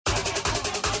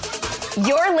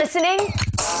You're listening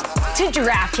to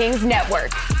DraftKings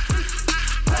Network.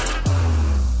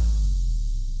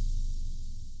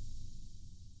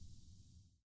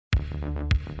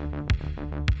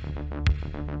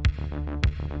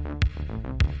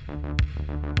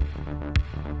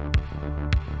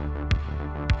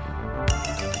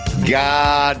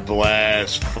 God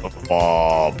bless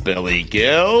football, Billy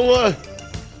Gill.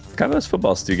 God bless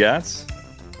football, Stugats.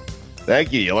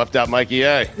 Thank you. You left out Mikey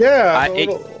A. Yeah.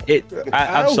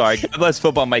 I'm sorry. God bless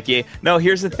football, Mikey A. No,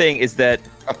 here's the thing is that,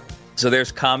 so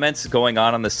there's comments going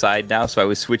on the side now, so I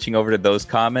was switching over to those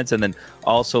comments, and then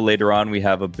also later on we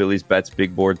have a Billy's Bets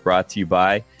Big Board brought to you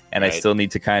by, and right. I still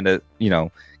need to kind of,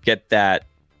 get that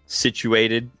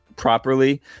situated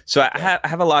properly. So I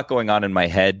have a lot going on in my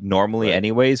head normally right.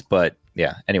 anyways, but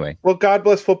yeah, anyway. Well, God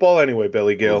bless football anyway,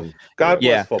 Billy Gill. God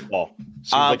bless football.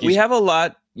 We have a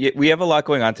lot. We have a lot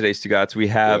going on today, Stugats. We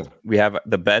have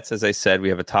the bets, as I said. We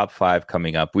have a top 5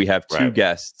 coming up. We have 2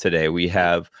 guests today. We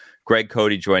have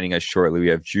Cote joining us shortly. We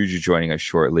have Juju joining us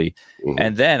shortly. Mm-hmm.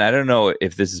 And then, I don't know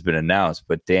if this has been announced,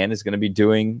 but Dan is going to be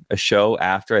doing a show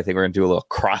after. I think we're going to do a little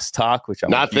crosstalk, which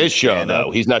I'm not this show,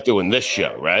 though. He's not doing this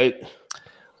show, right?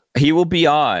 He will be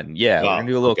on. Yeah, we're going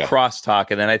to do a little crosstalk,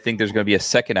 and then I think there's going to be a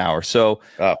second hour. So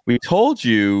we told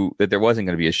you that there wasn't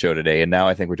going to be a show today, and now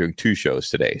I think we're doing 2 shows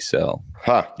today. So,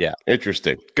 yeah.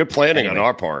 Interesting. Good planning on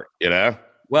our part,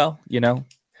 Well,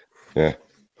 Yeah.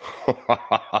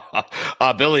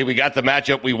 Billy, we got the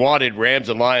matchup we wanted, Rams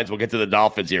and Lions. We'll get to the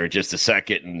Dolphins here in just a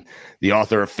second, and the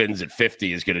author of Fins at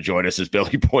 50 is going to join us, as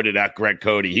Billy pointed out.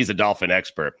 Cote, he's a Dolphin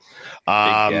expert.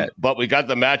 But we got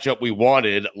the matchup we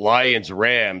wanted,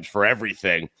 Lions-Rams for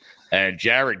everything, and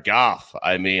Jared Goff.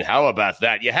 I mean, how about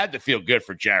that? You had to feel good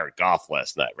for Jared Goff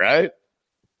last night, right?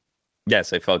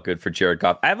 Yes, I felt good for Jared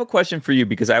Goff. I have a question for you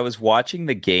because I was watching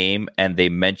the game and they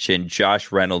mentioned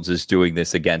Josh Reynolds is doing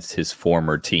this against his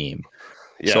former team.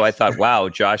 Yes. So I thought, wow,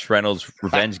 Josh Reynolds'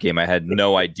 revenge game. I had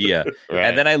no idea. Right.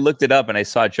 And then I looked it up and I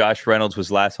saw Josh Reynolds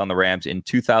was last on the Rams in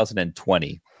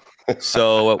 2020.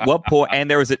 So at what point, and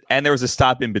there was a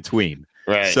stop in between.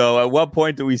 Right. So at what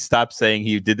point do we stop saying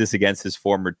he did this against his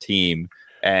former team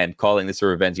and calling this a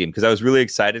revenge game? Because I was really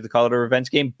excited to call it a revenge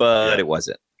game, but it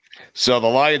wasn't. So the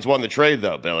Lions won the trade,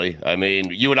 though, Billy. I mean,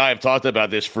 you and I have talked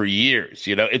about this for years.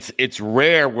 It's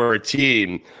rare where a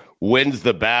team wins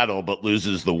the battle but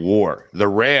loses the war. The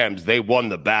Rams, they won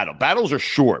the battle. Battles are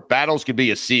short. Battles could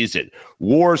be a season.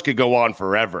 Wars could go on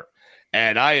forever.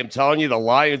 And I am telling you, the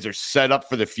Lions are set up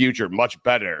for the future much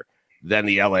better than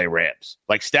the LA Rams.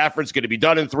 Like, Stafford's going to be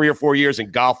done in 3 or 4 years,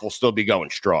 and Goff will still be going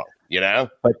strong.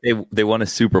 But they won a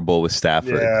Super Bowl with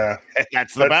Stafford. Yeah,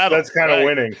 that's the battle. That's kind of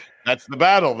winning. That's the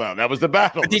battle, though. That was the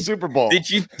battle, the Super Bowl. Did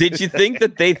you think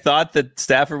that they thought that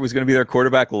Stafford was going to be their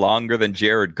quarterback longer than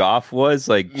Jared Goff was?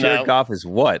 Jared Goff is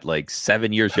what,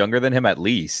 7 years younger than him at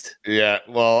least? Yeah,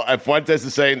 well, Fuentes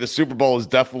is saying the Super Bowl is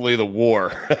definitely the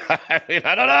war. I mean,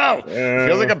 I don't know. It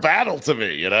feels like a battle to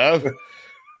me,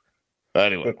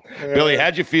 Anyway, Billy,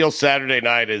 how'd you feel Saturday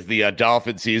night as the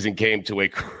Dolphin season came to a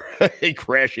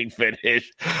crashing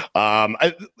finish?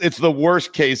 It's the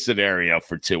worst case scenario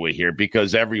for Tua here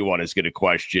because everyone is going to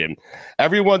question.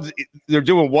 They're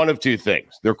doing one of 2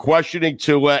 things. They're questioning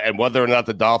Tua and whether or not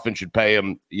the Dolphins should pay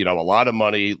him, a lot of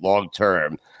money long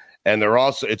term. And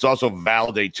it's also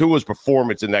validating Tua's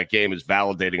performance in that game is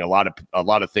validating a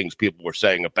lot of things people were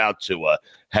saying about Tua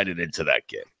headed into that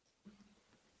game.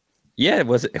 Yeah, it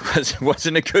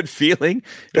wasn't a good feeling.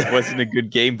 It wasn't a good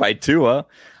game by Tua.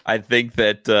 I think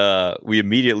that we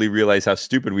immediately realized how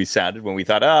stupid we sounded when we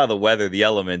thought, the weather, the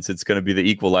elements, it's going to be the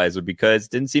equalizer because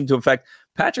it didn't seem to affect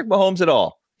Patrick Mahomes at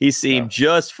all. He seemed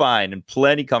just fine and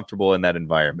plenty comfortable in that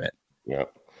environment. Yeah.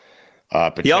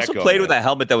 He also played with a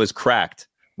helmet that was cracked,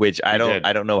 which I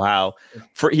don't know how.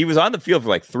 He was on the field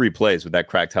for 3 plays with that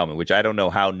cracked helmet, which I don't know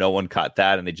how no one caught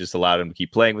that and they just allowed him to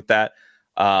keep playing with that.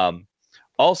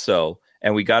 Also,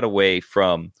 and we got away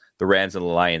from the Rams and the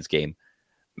Lions game,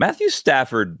 Matthew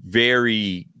Stafford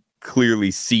very clearly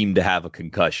seemed to have a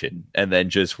concussion and then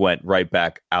just went right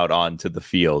back out onto the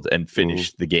field and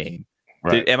finished the game.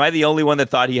 Right. Am I the only one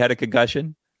that thought he had a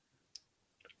concussion?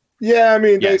 Yeah, I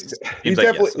mean, yes. He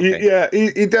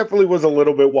definitely was a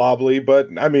little bit wobbly, but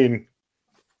I mean,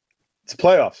 it's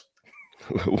playoffs.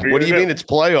 What do you mean it's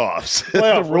playoffs?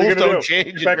 The rules don't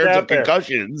change in terms of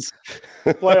concussions.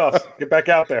 Playoffs. Get back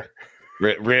out there.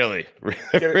 Really?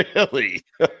 Really?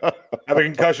 Have a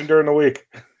concussion during the week.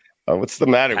 What's the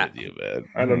matter with you, man?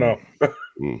 I don't know.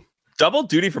 Double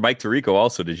duty for Mike Tirico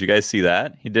also. Did you guys see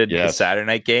that? He did the Saturday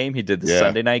night game. He did the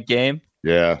Sunday night game.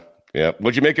 Yeah.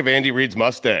 What'd you make of Andy Reid's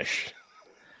mustache?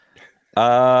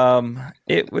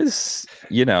 It was,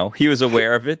 he was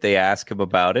aware of it. They asked him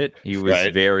about it. He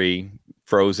was very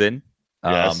frozen.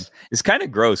 Yes. It's kind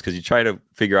of gross because you try to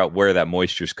figure out where that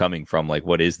moisture's coming from. Like,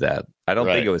 what is that? I don't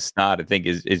think it was snot. I think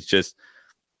it's just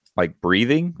like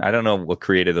breathing. I don't know what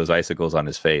created those icicles on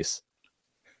his face.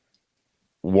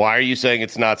 Why are you saying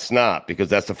it's not snot? Because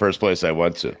that's the first place I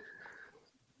went to.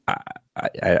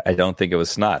 I don't think it was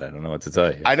snot. I don't know what to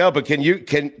tell you. I know, but can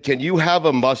you have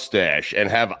a mustache and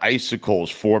have icicles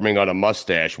forming on a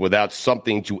mustache without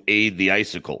something to aid the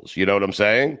icicles? You know what I'm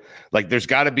saying? Like, there's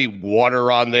got to be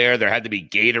water on there. There had to be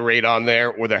Gatorade on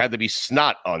there, or there had to be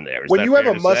snot on there. When you have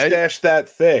a mustache that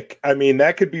thick, I mean,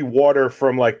 that could be water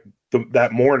from like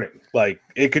that morning. Like,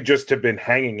 it could just have been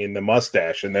hanging in the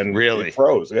mustache and then it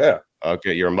froze. Yeah.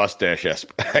 Okay, you're a mustache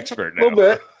expert now. A little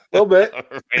bit.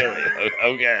 Really?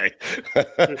 Okay.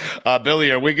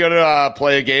 Billy, are we going to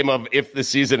play a game of if the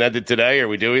season ended today? Are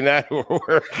we doing that,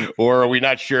 or are we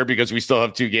not sure because we still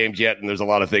have 2 games yet, and there's a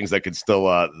lot of things that could still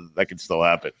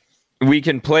happen? We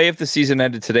can play if the season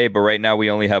ended today, but right now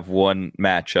we only have one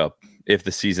matchup if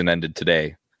the season ended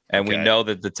today, and we know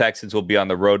that the Texans will be on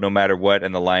the road no matter what,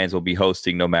 and the Lions will be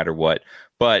hosting no matter what.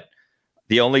 But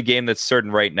the only game that's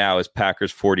certain right now is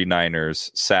Packers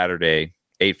 49ers Saturday.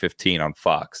 8:15 on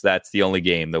Fox. That's the only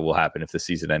game that will happen if the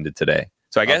season ended today.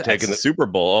 So I guess taking the Super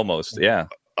Bowl almost. Yeah,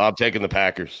 I'm taking the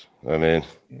Packers. I mean,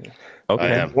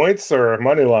 okay. Points or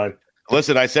money line?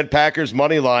 Listen, I said Packers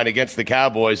money line against the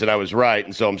Cowboys, and I was right.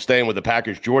 And so I'm staying with the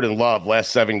Packers. Jordan Love,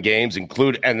 last 7 games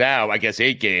and now I guess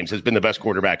 8 games, has been the best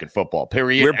quarterback in football.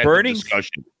 Period.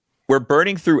 We're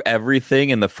burning through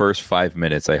everything in the first 5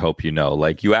 minutes. I hope you know.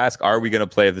 Like, you ask, are we going to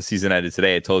play if the season ended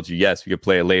today? I told you yes, we could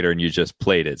play it later, and you just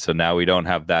played it. So now we don't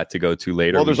have that to go to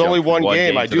later. Well, there's only one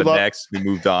game. I do love. We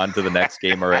moved on to the next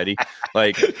game already.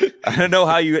 Like, I don't know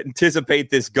how you anticipate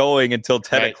this going until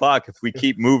 10 o'clock if we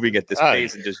keep moving at this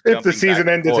pace and just. If the season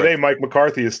ended today, Mike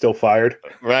McCarthy is still fired.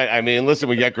 Right. I mean, listen,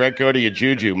 we got Greg Cote and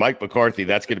Juju, Mike McCarthy.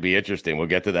 That's going to be interesting. We'll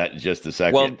get to that in just a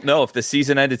second. Well, no, if the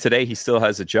season ended today, he still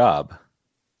has a job.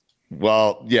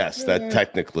 Well, yes, that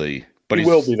technically, but he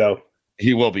will be, though.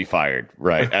 He will be fired,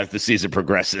 right, as the season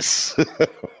progresses.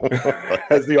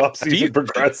 As the offseason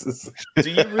progresses. Do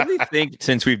you really think,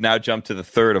 since we've now jumped to the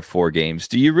third of 4 games,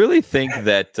 do you really think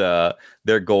that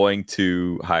they're going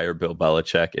to hire Bill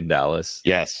Belichick in Dallas?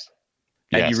 Yes.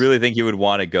 And you really think he would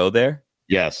want to go there?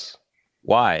 Yes.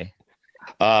 Why?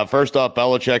 First off,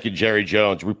 Belichick and Jerry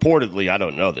Jones, reportedly, I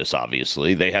don't know this,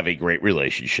 obviously, they have a great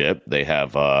relationship. They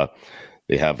have a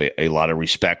lot of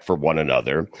respect for one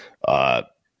another.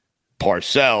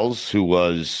 Parcells, who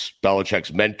was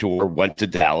Belichick's mentor, went to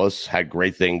Dallas, had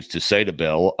great things to say to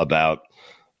Bill about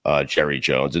Jerry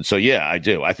Jones. And so, yeah, I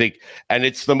do. I think, and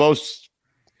it's the most,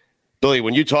 Billy,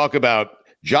 when you talk about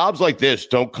jobs like this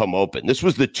don't come open. This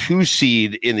was the 2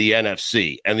 seed in the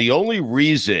NFC. And the only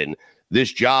reason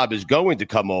this job is going to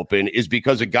come open is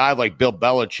because a guy like Bill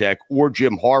Belichick or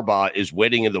Jim Harbaugh is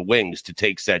waiting in the wings to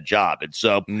take said job. And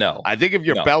so, no, I think if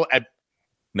you're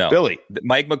Billy,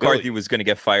 Mike McCarthy was going to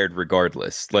get fired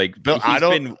regardless. Like, Bill,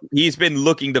 he's been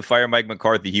looking to fire Mike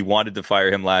McCarthy. He wanted to fire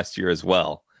him last year as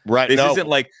well. Right. This isn't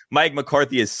like Mike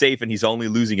McCarthy is safe and he's only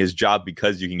losing his job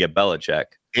because you can get Belichick.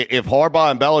 If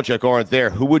Harbaugh and Belichick aren't there,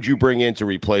 who would you bring in to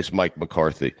replace Mike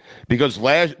McCarthy? Because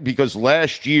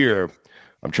last year,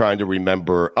 I'm trying to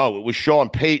remember. Oh, it was Sean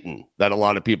Payton that a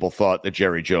lot of people thought that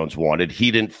Jerry Jones wanted. He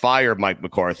didn't fire Mike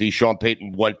McCarthy. Sean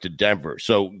Payton went to Denver.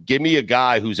 So give me a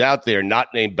guy who's out there not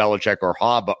named Belichick or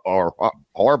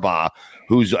Harbaugh,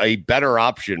 who's a better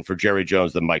option for Jerry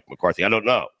Jones than Mike McCarthy. I don't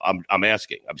know. I'm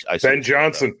asking. Ben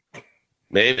Johnson.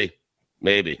 Maybe.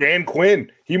 Dan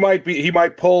Quinn. He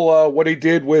might pull what he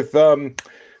did with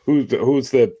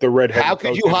Who's the redhead? How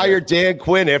could you hire Dan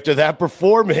Quinn after that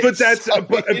performance? But that's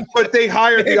but they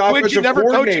hired the offensive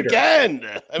coordinator again.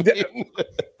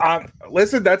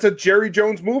 Listen, that's a Jerry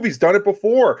Jones move. He's done it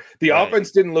before. The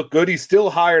offense didn't look good. He still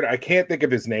hired. I can't think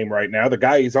of his name right now. The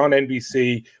guy, he's on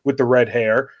NBC with the red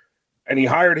hair, and he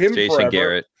hired him Jason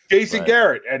Garrett. Jason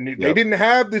Garrett, and they didn't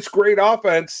have this great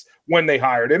offense when they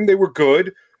hired him. They were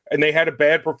good. And they had a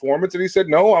bad performance, and he said,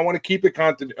 "No, I want to keep the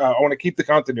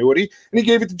continuity." And he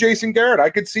gave it to Jason Garrett. I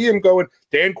could see him going,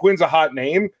 "Dan Quinn's a hot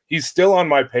name. He's still on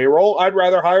my payroll. I'd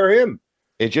rather hire him."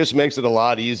 It just makes it a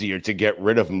lot easier to get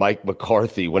rid of Mike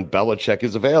McCarthy when Belichick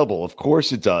is available. Of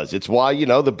course it does. It's why,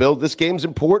 this game's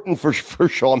important for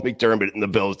Sean McDermott and the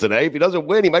Bills today. If he doesn't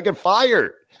win, he might get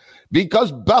fired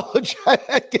because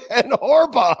Belichick and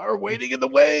Harbaugh are waiting in the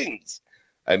wings.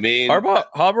 I mean,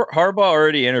 Harbaugh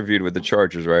already interviewed with the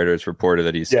Chargers, right? Or it's reported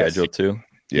that he's scheduled to.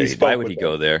 Yeah, why would he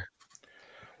go there?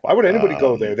 Why would anybody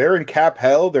go there? They're in cap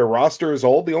hell. Their roster is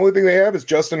old. The only thing they have is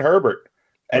Justin Herbert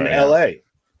and LA.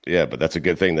 Yeah, but that's a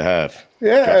good thing to have.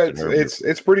 Yeah,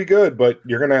 it's pretty good, but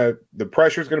the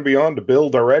pressure's gonna be on to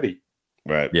build already.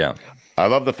 Right. Yeah. I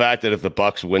love the fact that if the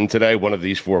Bucs win today, one of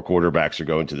these 4 quarterbacks are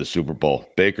going to the Super Bowl.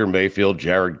 Baker Mayfield,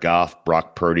 Jared Goff,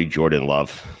 Brock Purdy, Jordan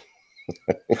Love.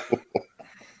 Let's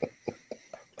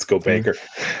go, Baker.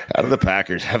 How do the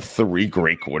Packers have 3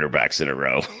 great quarterbacks in a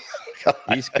row?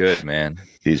 He's good, man.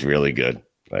 He's really good.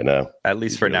 I know. At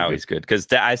least for now, he's good. Because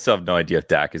I still have no idea if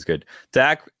Dak is good.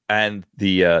 Dak and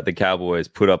the Cowboys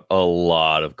put up a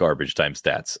lot of garbage time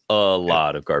stats.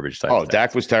 Oh,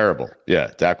 Dak was terrible.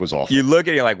 Yeah, Dak was awful. You look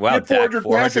at it, you're like, wow, Dak,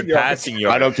 400 passing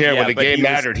yards. I don't care. When the game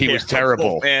mattered, he was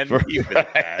terrible. Man,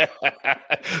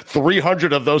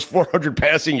 300 of those 400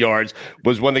 passing yards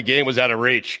was when the game was out of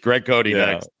reach. Greg Cote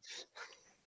next.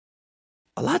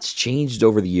 A lot's changed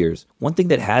over the years. One thing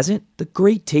that hasn't, the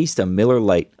great taste of Miller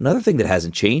Lite. Another thing that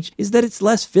hasn't changed is that it's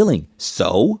less filling.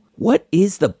 So, what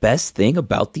is the best thing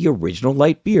about the original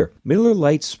light beer? Miller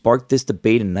Lite sparked this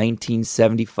debate in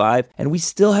 1975, and we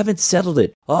still haven't settled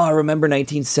it. Oh, I remember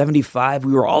 1975,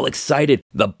 we were all excited.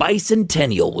 The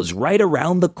bicentennial was right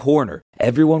around the corner.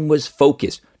 Everyone was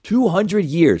focused. 200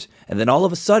 years. And then all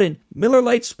of a sudden, Miller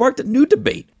Lite sparked a new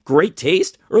debate. Great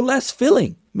taste or less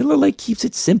filling? Miller Lite keeps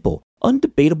it simple.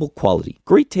 Undebatable quality.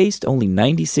 Great taste, only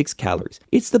 96 calories.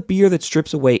 It's the beer that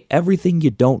strips away everything you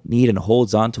don't need and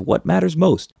holds on to what matters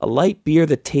most. A light beer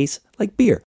that tastes like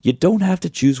beer. You don't have to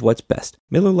choose what's best.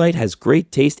 Miller Lite has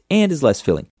great taste and is less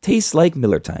filling. Tastes like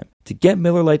Miller time. To get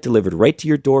Miller Lite delivered right to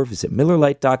your door, visit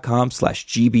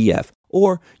MillerLite.com/GBF.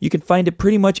 Or you can find it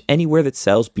pretty much anywhere that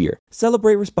sells beer.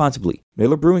 Celebrate responsibly.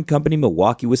 Miller Brewing Company,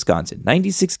 Milwaukee, Wisconsin.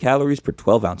 96 calories per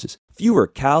 12 ounces. Fewer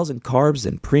calories and carbs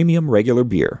than premium regular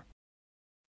beer.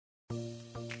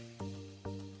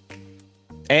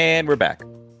 And we're back.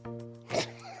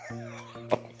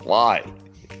 Why?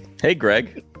 Hey,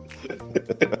 Greg.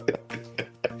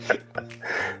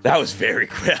 That was very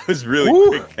quick. That was really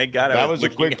quick. Thank God. That was a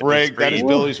quick break. That is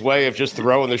Billy's way of just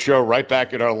throwing the show right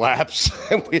back in our laps.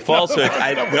 Falsehood.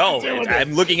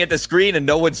 I'm looking at the screen and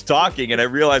no one's talking, and I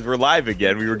realize we're live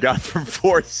again. We were gone for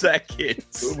 4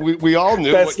 seconds. We all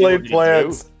knew best laid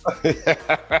plans.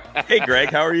 Hey, Greg,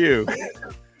 how are you?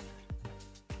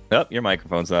 Oh, your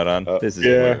microphone's not on. This is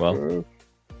going well.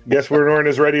 Guess we weren't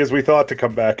as ready as we thought to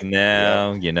come back.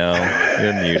 No, you're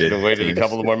muted. Been waiting a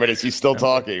couple of more minutes. He's still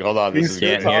talking. Hold on. This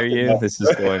can't hear you. This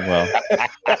is going well.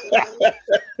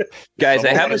 Guys, I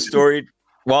have a story.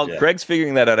 While Greg's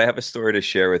figuring that out, I have a story to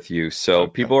share with you. So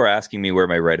people are asking me where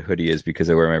my red hoodie is because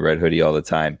I wear my red hoodie all the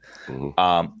time.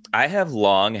 Mm-hmm. I have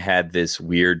long had this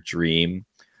weird dream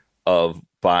of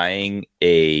buying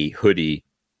a hoodie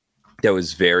that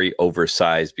was very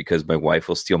oversized because my wife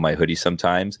will steal my hoodie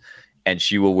sometimes. And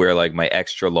she will wear like my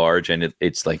extra large, and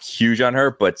it's like huge on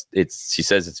her, but she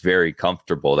says it's very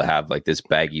comfortable to have like this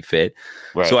baggy fit.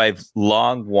 Right. So I've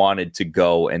long wanted to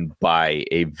go and buy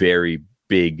a very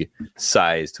big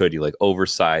sized hoodie, like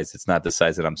oversized. It's not the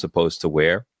size that I'm supposed to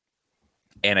wear.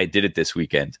 And I did it this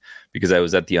weekend because I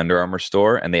was at the Under Armour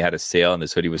store and they had a sale and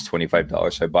this hoodie was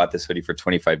 $25. So I bought this hoodie for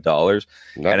 $25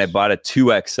 and I bought a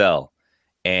 2XL,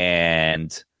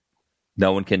 and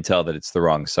no one can tell that it's the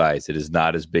wrong size. It is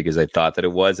not as big as I thought that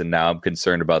it was. And now I'm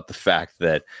concerned about the fact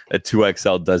that a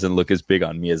 2XL doesn't look as big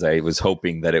on me as I was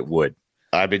hoping that it would.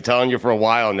 I've been telling you for a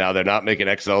while now, they're not making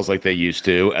XLs like they used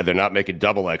to, and they're not making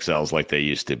double XLs like they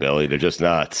used to, Billy. They're just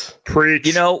not. Preach.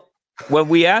 You know, when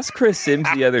we asked Chris Sims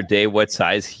the other day what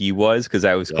size he was, because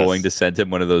I was going to send him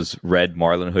one of those red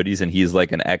Marlin hoodies, and he's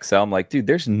like an XL. I'm like, dude,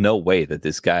 there's no way that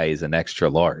this guy is an extra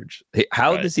large.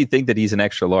 How does he think that he's an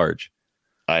extra large?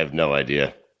 I have no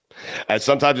idea. And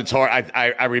sometimes it's hard.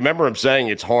 I remember him saying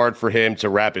it's hard for him to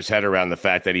wrap his head around the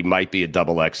fact that he might be a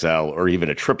double XL or even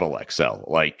a triple XL.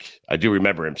 Like, I do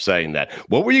remember him saying that.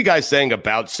 What were you guys saying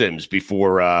about Sims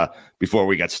before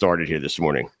we got started here this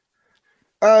morning?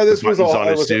 This was all.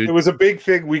 It was a big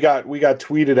thing. We got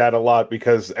tweeted at a lot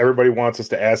because everybody wants us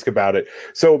to ask about it.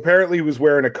 So apparently he was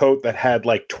wearing a coat that had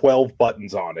like 12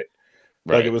 buttons on it.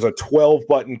 Right. Like it was a 12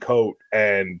 button coat,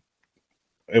 and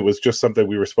it was just something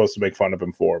we were supposed to make fun of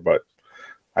him for, but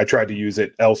I tried to use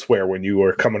it elsewhere when you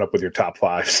were coming up with your top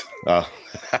fives. Oh.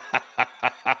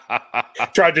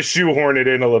 Tried to shoehorn it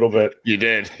in a little bit. You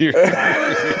did.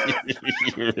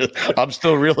 I'm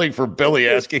still reeling for Billy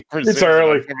asking for it's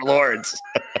early for Lawrence.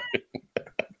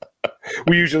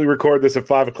 We usually record this at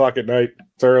 5:00 at night.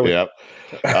 It's early. Yep.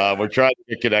 We're trying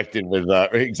to get connected with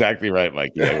exactly right,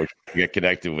 Mike. Yeah, we're trying to get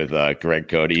connected with Greg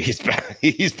Cote. He's back.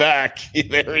 He's back.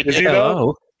 There he is.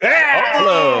 Hello.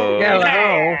 Hello.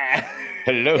 Hello.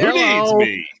 Hello. Who needs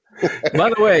me? By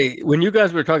the way, when you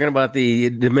guys were talking about the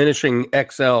diminishing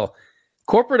XL,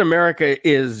 corporate America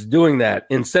is doing that.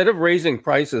 Instead of raising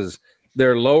prices,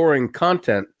 they're lowering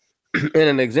content. And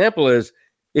an example is,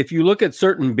 if you look at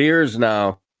certain beers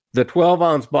now, the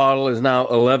 12-ounce bottle is now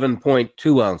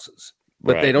 11.2 ounces,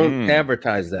 but they don't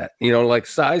advertise that. Like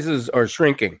sizes are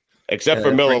shrinking. Except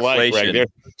for Miller Lite, Greg, they're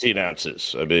 15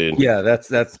 ounces. I mean, yeah,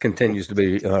 that continues to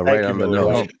be right on the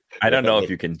nose. I don't know if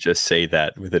you can just say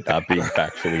that with it not being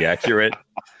factually accurate.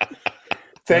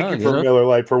 Thank you for Miller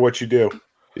Lite for what you do.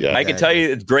 Yeah, I can tell you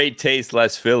it's great taste,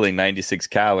 less filling, 96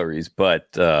 calories, but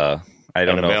I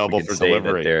don't know available if we can for say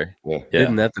delivery. That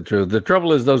Isn't that the truth? The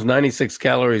trouble is those 96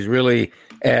 calories really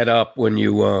add up when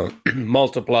you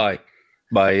multiply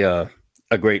by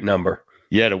a great number.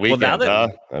 Yeah, the weekend, I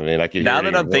mean, I can now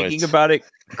that I'm thinking about it,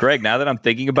 Greg,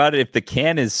 if the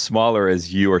can is smaller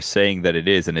as you are saying that it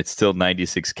is, and it's still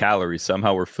 96 calories,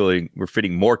 somehow we're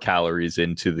fitting more calories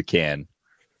into the can.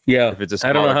 Yeah. If it's a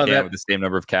smaller can with the same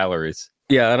number of calories.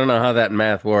 Yeah, I don't know how that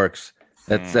math works.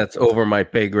 That's over my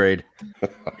pay grade.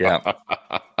 Yeah.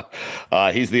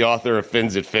 He's the author of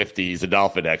Fins at 50. He's a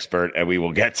Dolphin expert, and we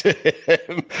will get to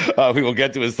him. We will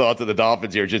get to his thoughts on the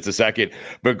Dolphins here in just a second.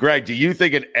 But, Greg, do you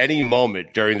think at any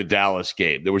moment during the Dallas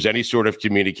game there was any sort of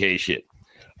communication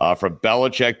from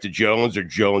Belichick to Jones or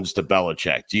Jones to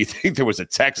Belichick? Do you think there was a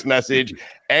text message,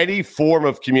 any form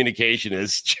of communication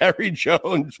as Jerry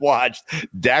Jones watched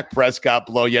Dak Prescott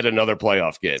blow yet another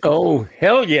playoff game? Oh,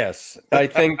 hell yes. I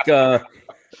think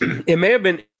it may have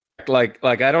been like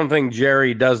I don't think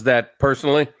Jerry does that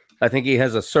personally. I think he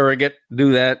has a surrogate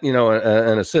do that,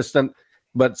 an assistant.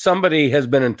 But somebody has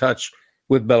been in touch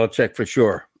with Belichick for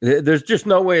sure. There's just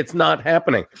no way it's not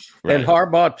happening. Right. And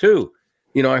Harbaugh, too.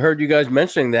 I heard you guys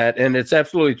mentioning that, and it's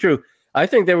absolutely true. I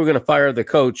think they were going to fire the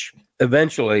coach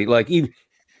eventually.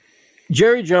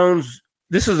 Jerry Jones,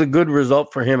 this is a good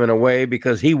result for him in a way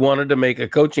because he wanted to make a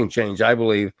coaching change, I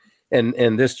believe,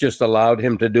 and this just allowed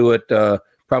him to do it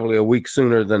probably a week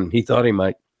sooner than he thought he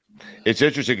might. It's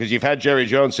interesting because you've had Jerry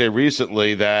Jones say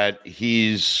recently that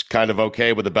he's kind of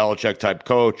okay with a Belichick-type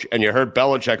coach, and you heard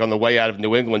Belichick on the way out of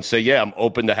New England say, yeah, I'm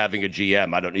open to having a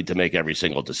GM. I don't need to make every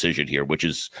single decision here, which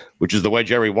is the way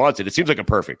Jerry wants it. It seems like a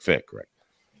perfect fit, correct?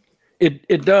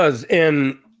 It does.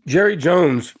 And Jerry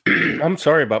Jones, I'm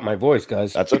sorry about my voice,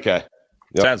 guys. That's okay.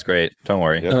 Yep. Sounds great. Don't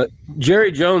worry.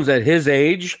 Jerry Jones at his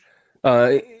age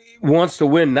wants to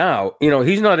win now.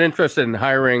 He's not interested in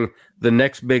hiring the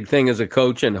next big thing as a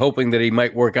coach and hoping that he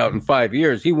might work out in 5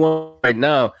 years. He wants right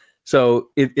now. So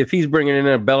if he's bringing in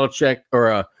a Belichick or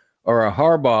a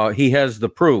Harbaugh, he has the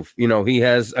proof. He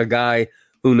has a guy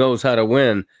who knows how to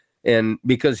win, and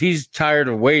because he's tired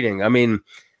of waiting. I mean,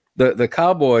 the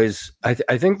Cowboys, I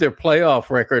think their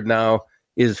playoff record now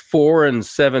is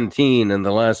 4-17 in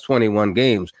the last 21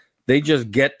 games. They just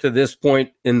get to this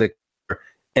point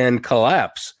and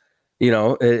collapse.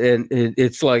 And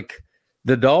it's like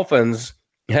the Dolphins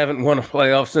haven't won a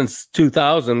playoff since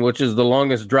 2000, which is the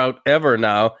longest drought ever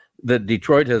now that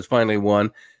Detroit has finally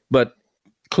won. But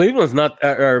Cleveland's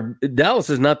or Dallas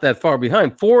is not that far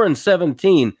behind.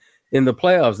 4-17 in the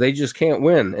playoffs. They just can't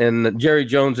win. And Jerry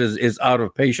Jones is out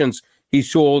of patience.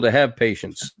 He's too old to have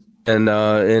patience,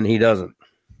 and he doesn't.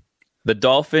 The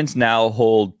Dolphins now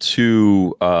hold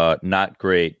two not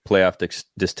great playoff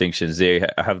distinctions. They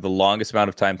have the longest amount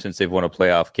of time since they've won a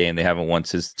playoff game. They haven't won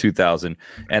since 2000,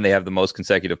 and they have the most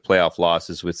consecutive playoff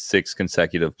losses with 6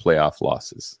 consecutive playoff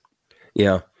losses.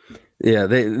 Yeah.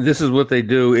 This is what they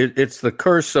do. It's the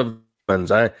curse of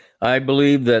Dolphins. I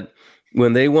believe that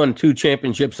when they won 2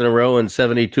 championships in a row in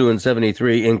 72 and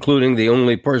 73, including the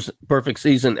only perfect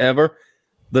season ever,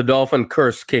 the Dolphin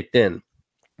curse kicked in.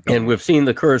 And we've seen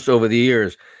the curse over the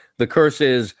years. The curse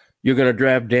is you're going to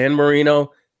draft Dan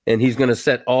Marino, and he's going to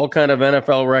set all kind of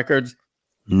NFL records.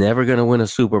 Never going to win a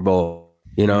Super Bowl.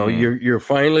 You're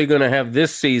finally going to have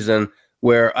this season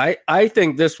where I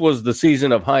think this was the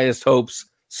season of highest hopes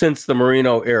since the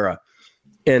Marino era.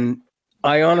 And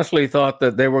I honestly thought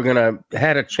that they were going to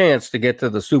had a chance to get to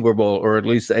the Super Bowl or at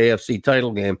least the AFC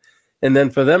title game. And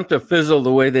then for them to fizzle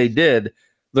the way they did,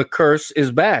 the curse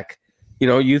is back.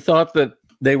 You thought that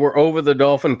they were over the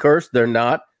Dolphin curse. They're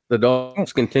not. The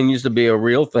Dolphins continues to be a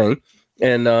real thing.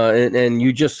 And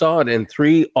you just saw it in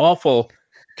 3 awful,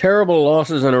 terrible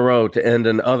losses in a row to end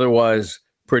an otherwise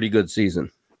pretty good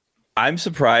season. I'm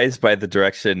surprised by the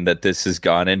direction that this has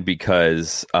gone in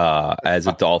because as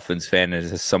a Dolphins fan,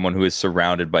 as someone who is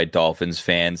surrounded by Dolphins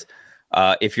fans,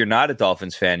 if you're not a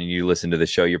Dolphins fan and you listen to the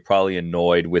show, you're probably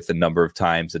annoyed with the number of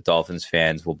times that Dolphins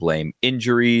fans will blame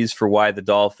injuries for why the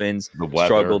Dolphins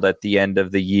struggled at the end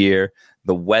of the year.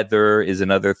 The weather is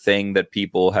another thing that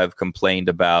people have complained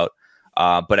about.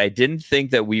 But I didn't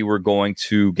think that we were going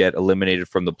to get eliminated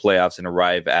from the playoffs and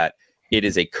arrive at it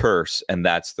is a curse, and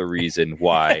that's the reason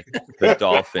why the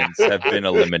Dolphins have been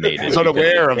eliminated. I was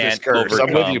unaware of this curse.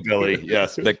 I'm with you, Billy.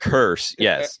 Yes. The curse,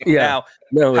 yes. Yeah.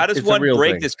 Now, how does one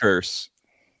break this curse?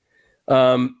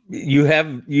 You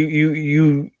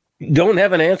don't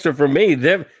have an answer for me.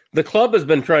 The club has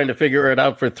been trying to figure it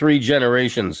out for 3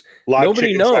 generations.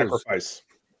 Nobody knows. Sacrifice.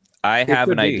 I have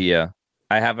an idea.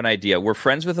 We're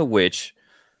friends with a witch,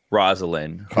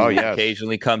 Rosalind, who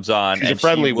occasionally comes on. She's a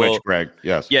friendly witch, Greg.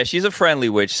 Yes. Yeah, she's a friendly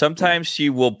witch. Sometimes she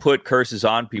will put curses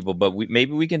on people, but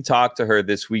maybe we can talk to her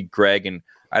this week, Greg. And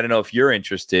I don't know if you're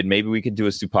interested. Maybe we could do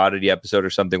a Stupidity episode or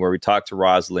something where we talk to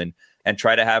Rosalind and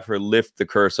try to have her lift the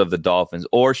curse of the Dolphins.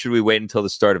 Or should we wait until the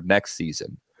start of next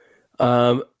season?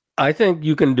 I think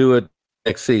you can do it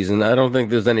next season. I don't think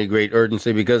there's any great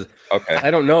urgency because I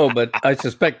don't know, but I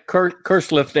suspect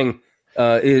curse lifting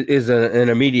is an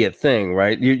immediate thing,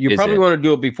 right? You probably want to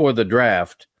do it before the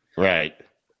draft. Right.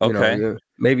 Okay.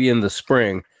 Maybe in the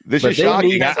spring. This is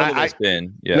shocking.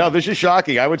 No, this is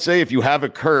shocking. I would say if you have a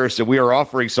curse and we are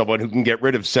offering someone who can get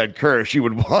rid of said curse, you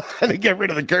would want to get rid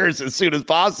of the curse as soon as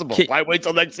possible. Why wait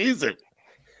till next season?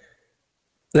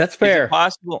 That's fair. Is it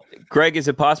possible, Greg, is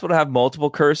it possible to have multiple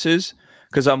curses?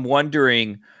 Because I'm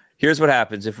wondering, here's what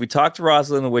happens. If we talk to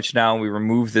Rosalind the Witch now and we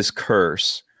remove this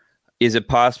curse, is it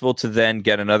possible to then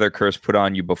get another curse put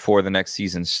on you before the next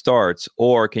season starts?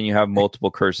 Or can you have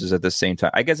multiple curses at the same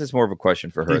time? I guess it's more of a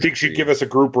question for her. Do you think she'd give us a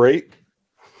group rate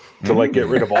to get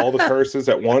rid of all the curses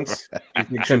at once?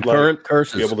 Concurrent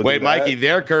curses. Wait, Mikey,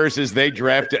 their curses, they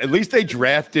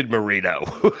drafted Marino.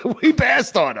 We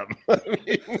passed on him.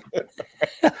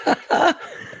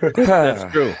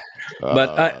 That's true.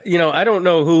 But I don't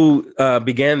know who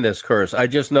began this curse. I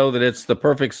just know that it's the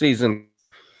perfect season.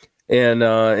 And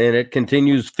it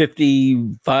continues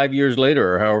 55 years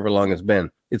later or however long it's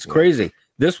been. It's crazy.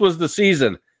 This was the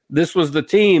season. This was the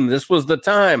team. This was the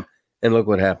time. And look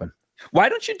what happened. Why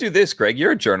don't you do this, Greg?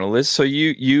 You're a journalist, so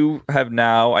you have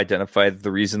now identified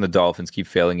the reason the Dolphins keep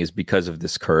failing is because of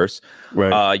this curse.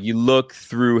 Right. You look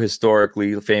through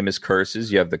historically famous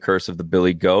curses. You have the curse of the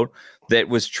Billy Goat that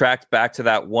was tracked back to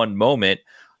that one moment.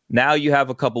 Now you have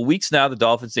a couple weeks now. The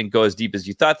Dolphins didn't go as deep as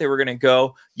you thought they were going to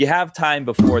go. You have time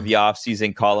before the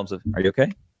offseason columns. Are you okay?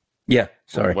 Yeah,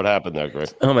 sorry. What happened there, Greg?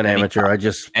 I'm an amateur. I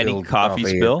just any coffee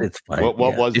spill? It's fine. What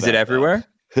was? Is it everywhere?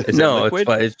 No, it's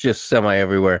fine. It's just semi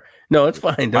everywhere. No, it's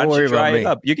fine. Don't worry about me.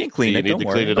 You can clean it. You need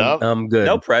to clean it up. I'm good.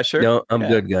 No pressure. No, I'm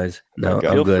good, guys. No, I'm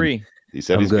feel good. free. He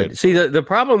said he's good. See, the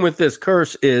problem with this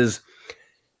curse is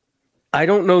I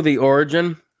don't know the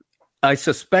origin. I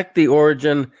suspect the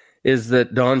origin is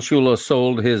that Don Shula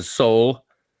sold his soul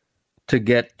to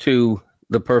get to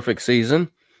the perfect season.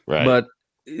 Right. But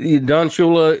Don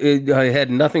Shula, I had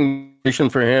nothing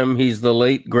for him. He's the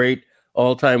late, great,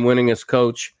 all-time winningest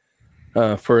coach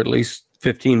for at least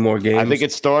 15 more games. I think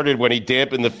it started when he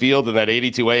dampened the field in that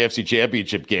 82 AFC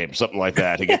Championship game, something like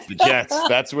that, against the Jets.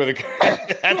 That's what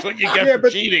you get for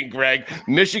cheating, Greg.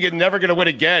 Michigan never going to win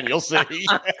again. You'll see.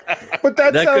 But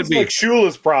that sounds like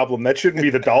Shula's problem. That shouldn't be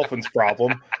the Dolphins'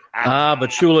 problem. But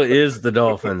Shula is the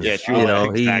Dolphins. Yeah,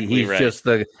 Shula, he's right. just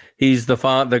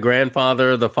the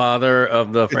grandfather, the father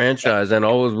of the franchise, and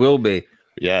always will be.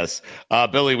 Yes.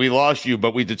 Billy, we lost you,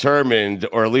 but we determined,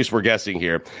 or at least we're guessing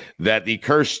here, that the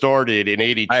curse started in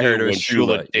 82 when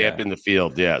Shula dampened the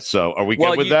field. Yeah. So are we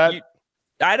good with that?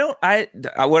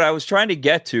 What I was trying to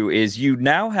get to is you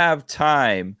now have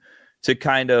time to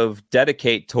kind of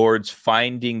dedicate towards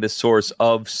finding the source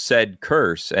of said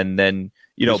curse and then,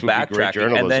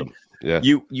 backtracking. And then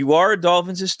you are a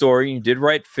Dolphins historian. You did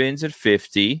write Fins at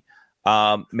 50.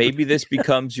 Maybe this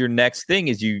becomes your next thing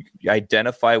is you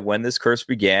identify when this curse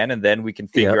began and then we can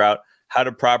figure out how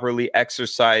to properly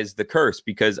exercise the curse,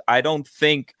 because I don't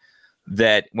think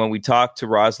that when we talk to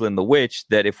Rosalind the Witch,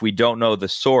 that if we don't know the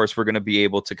source, we're going to be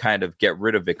able to kind of get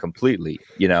rid of it completely,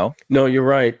 No, you're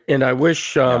right. And I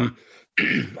wish,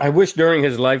 I wish during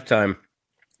his lifetime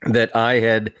that I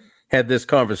had this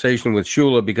conversation with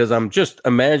Shula, because I'm just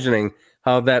imagining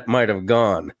how that might have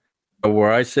gone.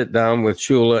 Where I sit down with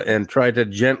Shula and try to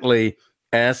gently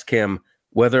ask him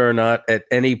whether or not at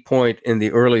any point in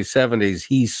the early 70s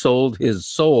he sold his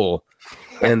soul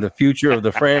and the future of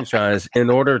the franchise in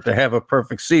order to have a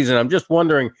perfect season. I'm just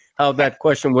wondering how that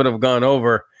question would have gone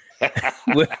over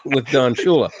with Don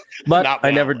Shula. But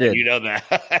I never did. You know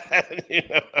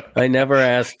that. I never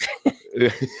asked.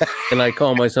 And I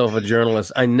call myself a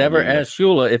journalist. I never asked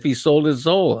Shula if he sold his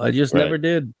soul. I just never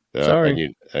did.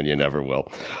 Sorry. And you never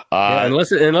will.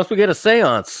 Unless we get a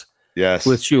seance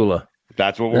with Shula.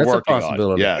 That's what we're working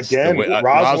on. Yes. Again,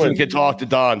 Roslyn can talk to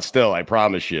Don still, I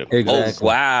promise you. Exactly. Oh,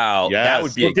 wow. Yes. That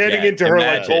would be We're getting into her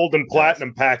like gold and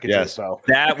platinum packages, though.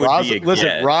 That would be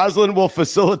listen, Roslyn will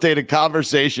facilitate a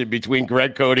conversation between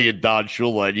Greg Cote and Don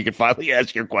Shula, and you can finally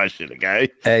ask your question, okay?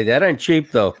 Hey, that ain't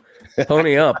cheap, though.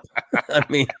 Pony up. I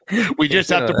mean, we just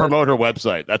have to promote her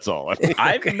website. That's all.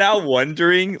 I'm now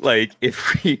wondering, like,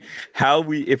 if we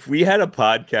had a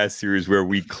podcast series where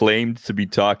we claimed to be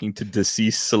talking to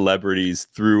deceased celebrities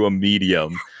through a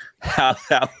medium, how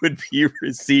that would be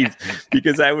received.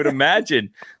 Because I would imagine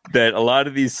that a lot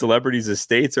of these celebrities'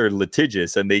 estates are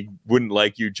litigious, and they wouldn't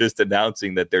like you just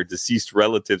announcing that their deceased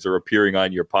relatives are appearing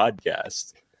on your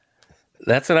podcast.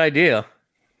 That's an idea.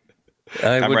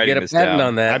 I would get a patent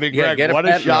on that. I mean, Greg, what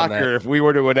a shocker if we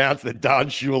were to announce that Don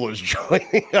Shula is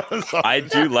joining us. I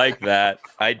do like that.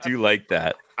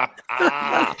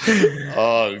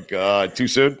 Oh, God. Too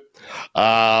soon?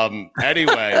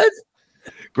 Anyway,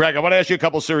 Greg, I want to ask you a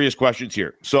couple serious questions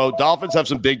here. So Dolphins have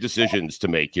some big decisions to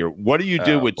make here. What do you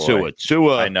do with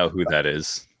Tua? I know who that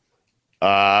is.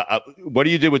 What do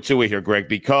you do with Tua here, Greg?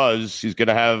 Because he's going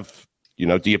to have...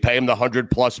 do you pay him the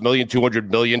 $100+ million, $200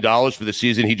 million for the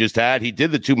season he just had? He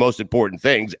did the two most important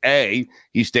things. A,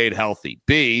 he stayed healthy.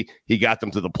 B, he got them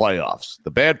to the playoffs.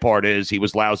 The bad part is he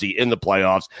was lousy in the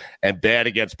playoffs and bad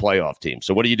against playoff teams.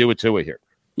 So what do you do with Tua here?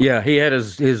 Yeah, he had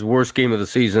his worst game of the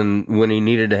season when he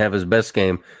needed to have his best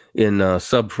game in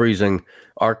sub-freezing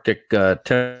Arctic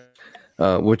temps,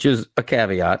 which is a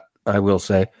caveat, I will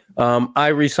say. I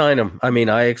re-sign him. I mean,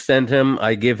 I extend him.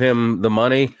 I give him the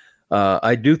money.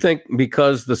 I do think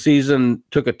because the season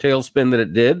took a tailspin that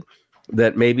it did,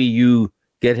 that maybe you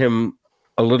get him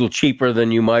a little cheaper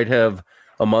than you might have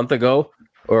a month ago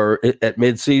or at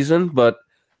midseason. But,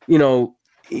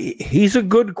 he's a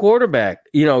good quarterback.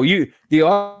 The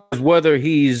argument is whether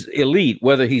he's elite,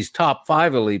 whether he's top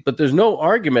 5 elite, but there's no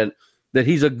argument that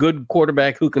he's a good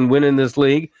quarterback who can win in this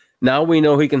league. Now we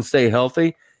know he can stay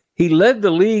healthy. He led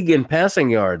the league in passing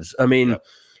yards. I mean,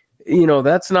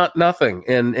 that's not nothing.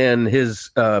 And his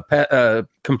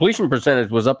completion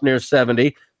percentage was up near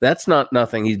 70. That's not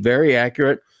nothing. He's very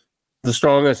accurate, the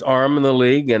strongest arm in the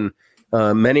league. And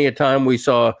many a time we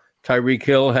saw Tyreek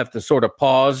Hill have to sort of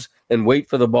pause and wait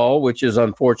for the ball, which is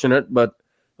unfortunate. But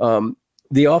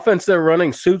the offense they're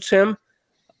running suits him.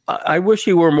 I wish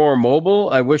he were more mobile.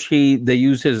 I wish they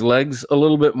use his legs a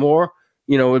little bit more.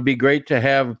 It would be great to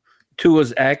have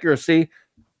Tua's accuracy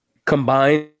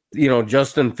combined,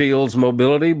 Justin Fields'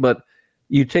 mobility, but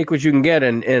you take what you can get,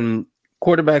 and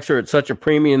quarterbacks are at such a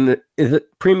premium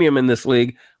in this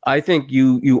league. I think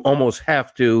you almost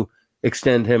have to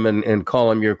extend him and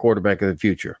call him your quarterback of the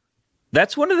future.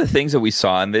 That's one of the things that we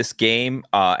saw in this game,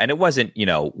 and it wasn't,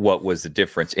 what was the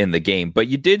difference in the game, but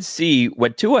you did see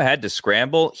when Tua had to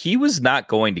scramble, he was not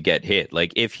going to get hit.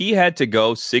 Like, if he had to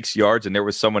go 6 yards and there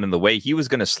was someone in the way, he was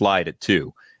going to slide at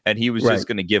 2. And he was just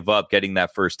going to give up getting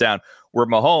that first down. Where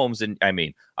Mahomes, and I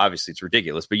mean, obviously it's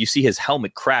ridiculous, but you see his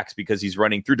helmet cracks because he's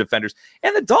running through defenders.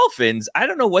 And the Dolphins, I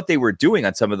don't know what they were doing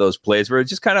on some of those plays where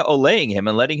it's just kind of olaying him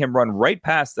and letting him run right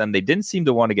past them. They didn't seem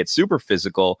to want to get super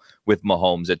physical with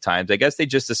Mahomes at times. I guess they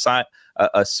just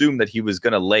assumed that he was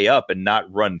going to lay up and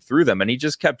not run through them. And he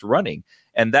just kept running.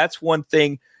 And that's one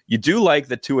thing. You do like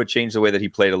that Tua changed the way that he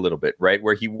played a little bit, right?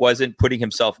 Where he wasn't putting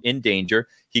himself in danger.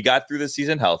 He got through the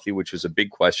season healthy, which was a big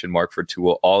question mark for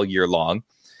Tua all year long.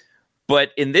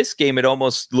 But in this game, it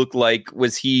almost looked like,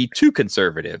 was he too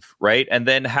conservative, right? And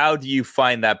then how do you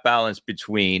find that balance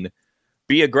between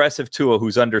be aggressive Tua,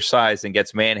 who's undersized and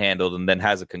gets manhandled and then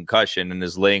has a concussion and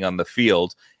is laying on the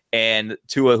field, and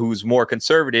Tua, who's more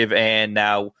conservative, and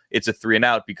now it's a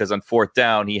 3-and-out because on 4th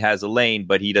down, he has a lane,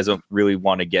 but he doesn't really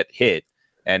want to get hit.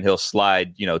 And he'll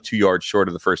slide, 2 yards short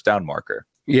of the first down marker.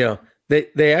 Yeah,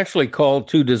 they actually called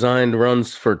 2 designed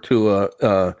runs for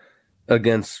Tua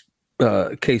against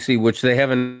KC, which they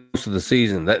haven't most of the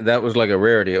season. That was like a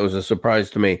rarity. It was a surprise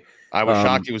to me. I was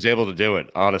shocked he was able to do it,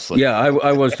 honestly. Yeah,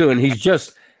 I was too. And he's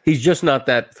just not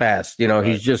that fast. Right.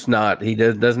 He's just not. He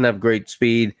doesn't have great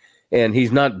speed, and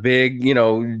he's not big.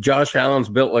 Josh Allen's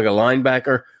built like a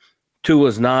linebacker.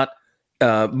 Tua's not.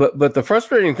 But the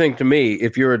frustrating thing to me,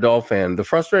 if you're a Dolphin fan, the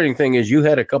frustrating thing is you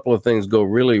had a couple of things go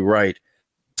really right,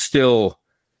 still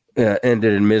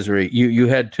ended in misery. You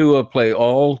had Tua play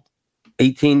all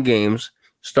 18 games,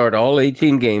 start all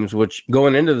 18 games, which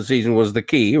going into the season was the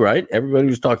key, right? Everybody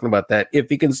was talking about that. If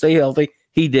he can stay healthy,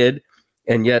 he did,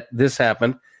 and yet this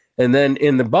happened. And then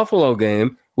in the Buffalo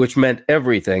game, which meant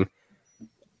everything,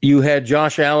 you had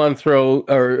Josh Allen throw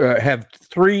or have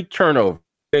 3 turnovers,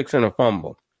 picks, and a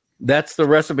fumble. That's the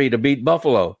recipe to beat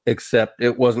Buffalo, except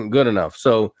it wasn't good enough.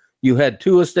 So You had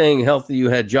Tua staying healthy. You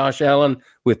had Josh Allen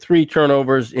with 3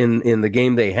 turnovers in the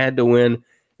game they had to win,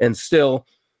 and still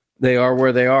they are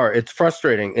where they are. It's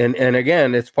frustrating. And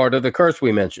again, it's part of the curse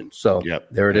we mentioned. So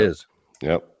there it is.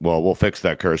 Yep. Well, we'll fix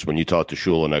that curse when you talk to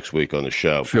Shula next week on the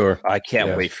show. Sure. I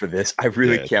can't wait for this. I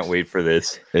really can't wait for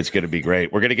this. It's going to be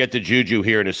great. We're going to get to Juju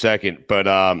here in a second. But,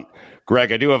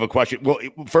 Greg, I do have a question. Well,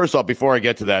 first off, before I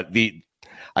get to that,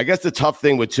 I guess the tough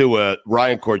thing with Tua,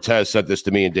 Ryan Cortez said this to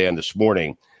me and Dan this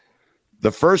morning.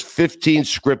 The first 15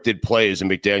 scripted plays in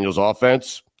McDaniel's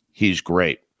offense, he's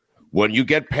great. When you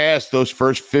get past those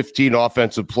first 15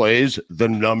 offensive plays, the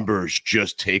numbers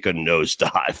just take a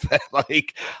nosedive.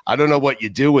 Like, I don't know what you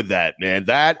do with that, man.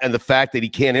 That and the fact that he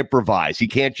can't improvise. He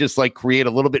can't just create a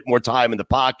little bit more time in the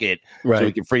pocket so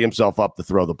he can free himself up to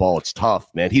throw the ball. It's tough,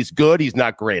 man. He's good. He's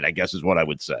not great, I guess is what I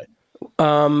would say.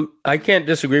 I can't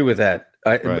disagree with that.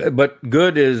 But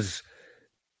good is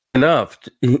enough.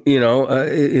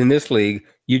 In this league,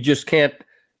 you just can't.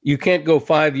 You can't go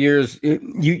 5 years.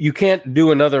 You can't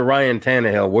do another Ryan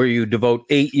Tannehill where you devote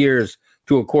 8 years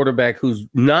to a quarterback who's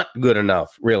not good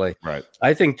enough, really. Right.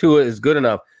 I think Tua is good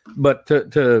enough. But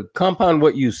to compound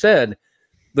what you said,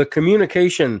 the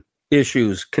communication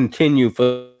issues continue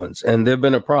and they've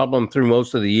been a problem through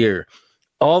most of the year.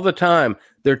 All the time,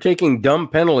 they're taking dumb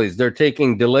penalties. They're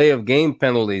taking delay of game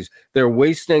penalties. They're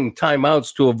wasting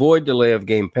timeouts to avoid delay of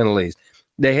game penalties.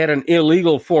 They had an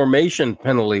illegal formation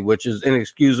penalty, which is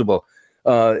inexcusable.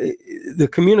 The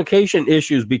communication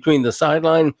issues between the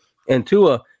sideline and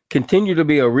Tua continue to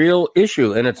be a real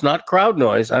issue, and it's not crowd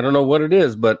noise. I don't know what it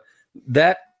is, but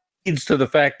that leads to the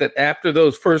fact that after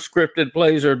those first scripted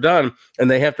plays are done and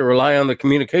they have to rely on the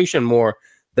communication more,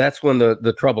 that's when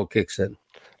the trouble kicks in.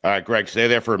 All right, Greg, stay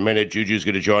there for a minute. Juju's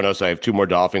going to join us. I have 2 more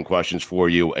Dolphin questions for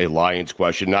you, a Lions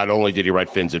question. Not only did he write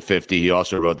Fins at 50, he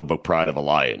also wrote the book Pride of a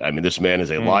Lion. I mean, this man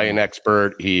is a Lion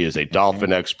expert. He is a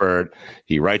Dolphin expert.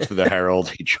 He writes for the Herald.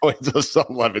 He joins us on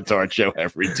Le Batard Show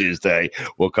every Tuesday.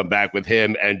 We'll come back with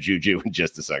him and Juju in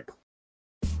just a second.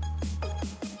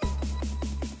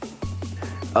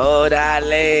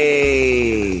 Orale,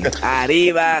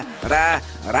 arriba,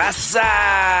 raza.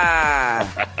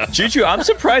 Juju, I'm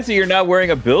surprised that you're not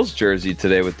wearing a Bills jersey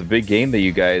today with the big game that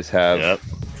you guys have. Yep.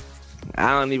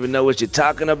 I don't even know what you're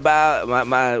talking about.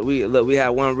 We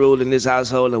have one rule in this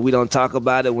household, and we don't talk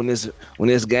about it when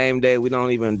it's game day. We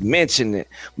don't even mention it.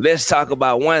 Let's talk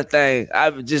about one thing.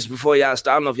 Just before y'all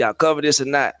start, I don't know if y'all cover this or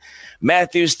not.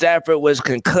 Matthew Stafford was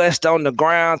concussed on the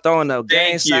ground, throwing up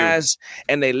gang signs,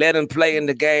 and they let him play in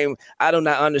the game. I do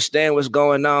not understand what's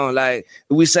going on. Like,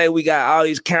 we say we got all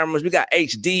these cameras. We got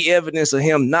HD evidence of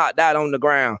him knocked out on the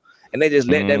ground, and they just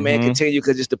let that man continue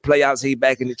because it's the playoffs. He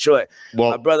back in Detroit.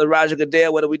 Well, my brother Roger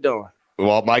Goodell, what are we doing?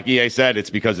 Well, Mike EA said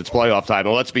it's because it's playoff time.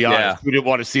 Well, let's be honest. We didn't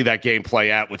want to see that game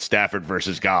play out with Stafford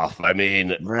versus Goff. I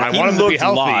mean, I want him to be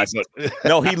healthy. Lost. But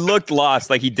No, he looked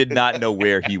lost. Like he did not know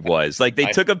where he was. Like they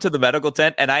took him to the medical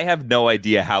tent, and I have no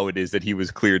idea how it is that he was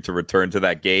cleared to return to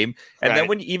that game. And then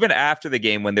even after the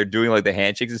game, when they're doing like the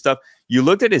handshakes and stuff, you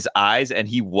looked at his eyes and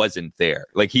he wasn't there.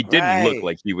 Like he didn't look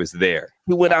like he was there.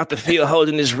 He went out the field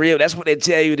holding his rib. That's what they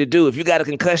tell you to do. If you got a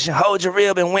concussion, hold your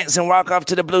rib and wince and walk off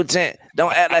to the blue tent.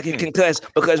 Don't act like you're concussed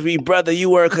because brother, you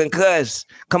were concussed.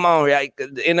 Come on, right?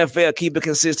 The NFL, keep it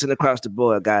consistent across the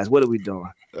board, guys. What are we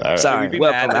doing? Sorry.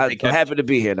 Welcome. I'm happy to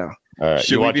be here, though. All right.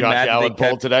 You want Josh Allen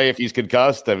pulled today if he's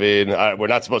concussed? I mean, we're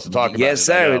not supposed to talk about it. Yes,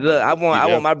 sir. Look, I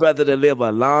want my brother to live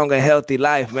a long and healthy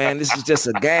life, man. This is just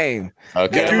a game.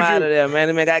 Okay. Get him out of there, man.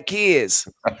 The man got kids.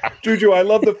 Juju, I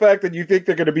love the fact that you think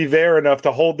they're going to be there enough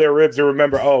to hold their ribs and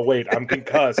remember, oh, wait, I'm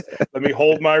concussed. Let me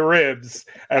hold my ribs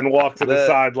and walk to the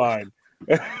sideline.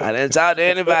 I didn't talk to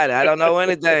anybody. I don't know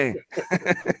anything.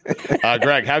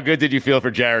 Greg, how good did you feel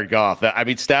for Jared Goff? I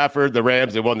mean, Stafford, the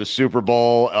Rams, they won the Super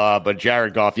Bowl, but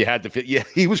Jared Goff, you had to feel. Yeah,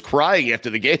 he was crying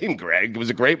after the game, Greg. It was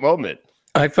a great moment.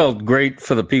 I felt great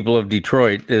for the people of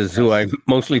Detroit, is who I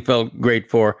mostly felt great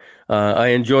for. I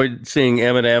enjoyed seeing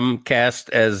Eminem cast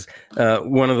as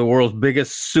one of the world's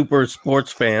biggest super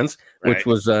sports fans, which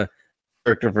was a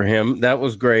character for him. That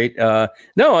was great.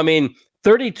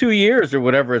 32 years or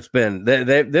whatever it's been.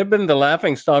 They've been the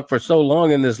laughingstock for so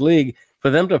long in this league.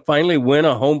 For them to finally win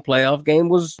a home playoff game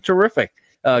was terrific.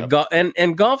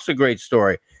 And Goff's a great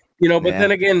story. But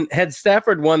then again, had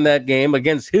Stafford won that game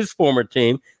against his former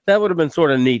team, that would have been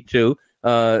sort of neat too.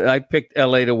 I picked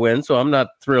LA to win, so I'm not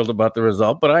thrilled about the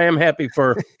result, but I am happy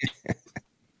for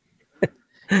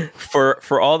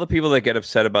For all the people that get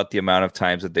upset about the amount of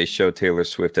times that they show Taylor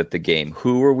Swift at the game,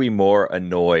 who were we more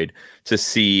annoyed to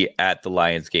see at the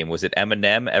Lions game? Was it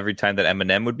Eminem every time that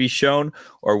Eminem would be shown,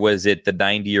 or was it the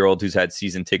 90-year-old who's had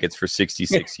season tickets for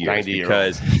 66 years?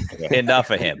 Because enough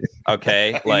of him,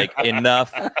 okay? Like,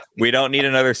 enough. We don't need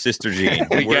another Sister Jean.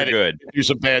 We're good. Do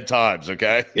some bad times,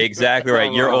 okay? Exactly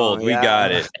right. You're old. We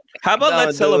got it. How about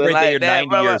let's celebrate that you're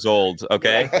 90 years old,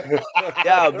 okay?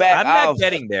 I'm not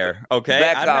getting there,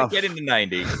 okay? I'm not getting to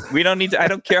 90. We don't need to. I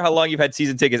don't care how long you've had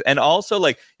season tickets. And also,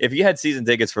 like, if you had season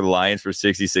tickets for the Lions for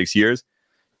 66 years,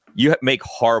 you make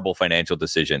horrible financial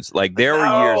decisions. Like, there were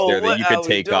years there that you could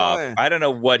take off. I don't know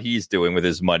what he's doing with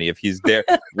his money. If he's there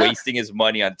wasting his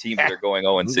money on teams that are going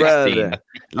 0-16.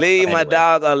 Leave my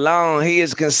dog alone. He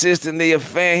is consistently a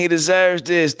fan. He deserves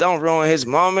this. Don't ruin his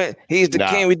moment. He's the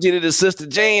king. We did it to Sister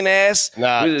Jean ass.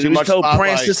 We told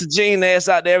Prince Sister Jean ass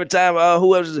out there every time.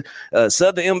 Whoever's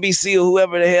Southern NBC or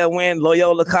whoever the hell win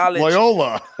Loyola College.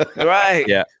 Loyola. Right.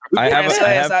 Yeah. I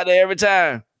have out there every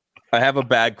time. I have a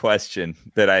bad question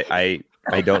that I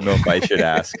don't know if I should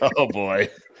ask. Oh, boy.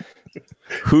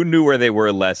 Who knew where they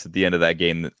were less at the end of that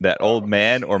game? That old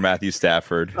man or Matthew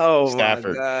Stafford? Oh,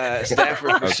 Stafford. My God.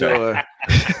 Stafford for sure.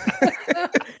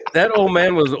 That old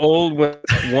man was old when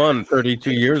he won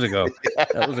 32 years ago.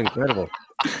 That was incredible.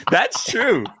 That's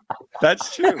true.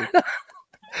 That's true.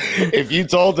 If you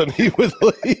told him he would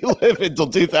live until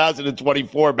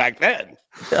 2024 back then.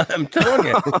 I'm telling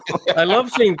you. I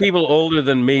love seeing people older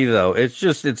than me, though. It's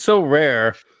so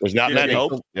rare. There's not many.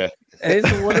 Yeah. It's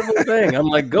a wonderful thing. I'm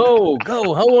like, go.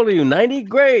 How old are you? 90?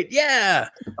 Great. Yeah.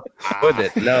 With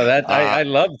it. No, I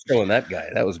love showing that guy.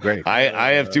 That was great.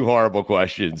 I have two horrible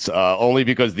questions, only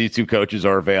because these two coaches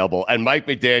are available. And Mike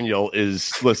McDaniel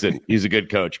he's a good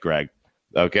coach, Greg.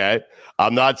 Okay.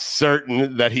 I'm not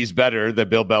certain that he's better than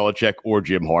Bill Belichick or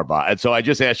Jim Harbaugh. And so I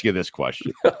just ask you this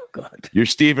question. Oh, God. You're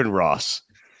Stephen Ross,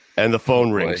 and the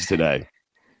phone rings today,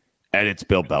 and it's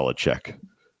Bill Belichick.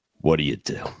 What do you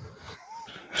do?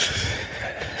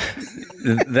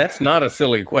 That's not a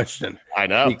silly question. I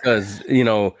know. Because,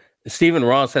 Stephen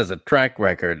Ross has a track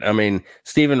record. I mean,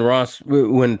 Stephen Ross,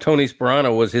 when Tony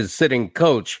Sparano was his sitting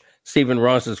coach, Stephen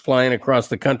Ross is flying across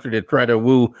the country to try to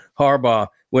woo Harbaugh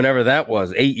whenever that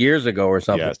was, 8 years ago or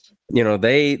something. Yes.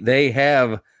 They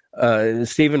have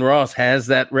Stephen Ross has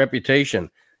that reputation.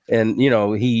 And,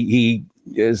 he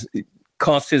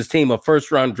cost his team a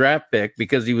first-round draft pick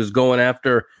because he was going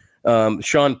after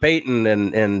Sean Payton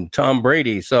and Tom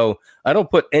Brady. So I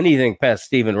don't put anything past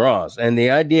Stephen Ross. And the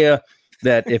idea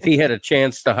that if he had a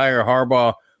chance to hire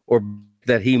Harbaugh or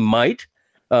that he might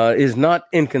is not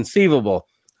inconceivable.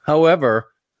 However,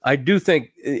 I do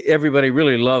think everybody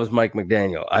really loves Mike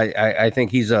McDaniel. I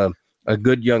think he's a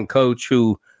good young coach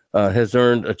who has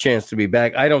earned a chance to be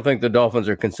back. I don't think the Dolphins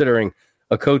are considering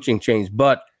a coaching change,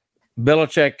 but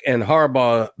Belichick and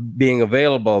Harbaugh being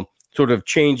available sort of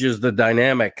changes the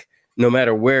dynamic no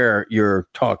matter where you're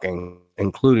talking,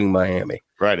 including Miami.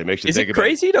 Right. It makes you think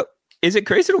Is it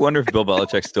crazy to wonder if Bill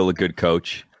Belichick's still a good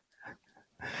coach?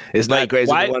 It's not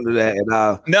crazy to wonder that at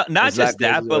all. No, not just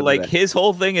that, but like his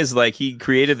whole thing is like he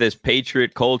created this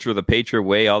Patriot culture, the Patriot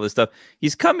way, all this stuff.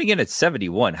 He's coming in at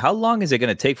 71. How long is it going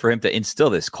to take for him to instill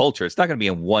this culture? It's not going to be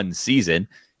in one season.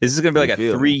 This is going to be like a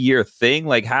 3-year thing.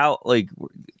 Like how, like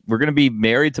we're going to be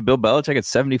married to Bill Belichick at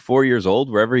 74 years old,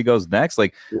 wherever he goes next.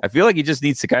 Like, I feel like he just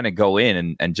needs to kind of go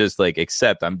in and just like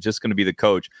accept, I'm just going to be the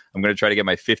coach. I'm going to try to get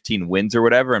my 15 wins or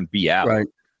whatever and be out. Right.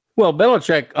 Well,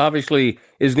 Belichick obviously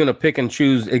is going to pick and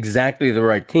choose exactly the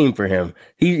right team for him.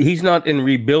 He's not in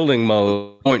rebuilding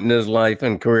mode point in his life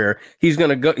and career. He's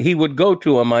going to go. He would go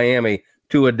to a Miami,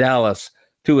 to a Dallas,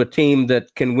 to a team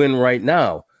that can win right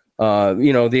now.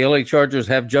 The LA Chargers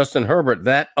have Justin Herbert.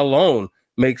 That alone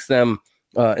makes them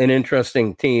an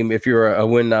interesting team if you're a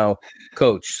win now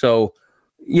coach. So,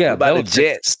 yeah. What about the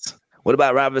Jets? What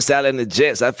about Robert Saleh and the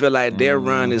Jets? I feel like their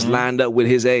run is lined up with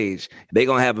his age. They're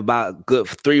going to have about good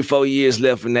 3-4 years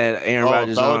left in that Aaron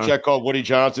Rodgers arm. Belichick called Woody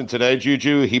Johnson today,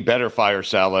 Juju. He better fire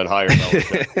Saleh and hire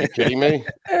Belichick. Are you kidding me?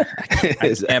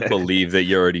 I can't believe that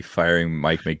you're already firing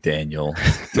Mike McDaniel.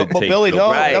 Billy,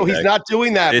 no, he's not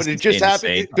doing that. But it just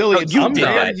happened. Billy, you did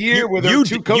that. Year where there were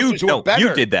two coaches who were better.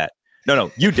 You did that.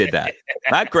 No, you did that.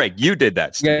 Not Greg. You did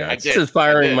that. Yeah, this is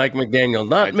firing Mike McDaniel,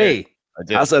 not me.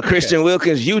 I saw Christian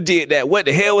Wilkins. You did that. What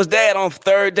the hell was that on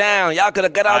third down? Y'all could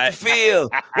have got off the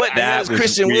field. What the hell is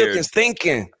Christian Wilkins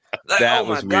thinking? Like, that oh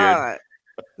my God.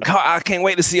 I can't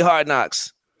wait to see Hard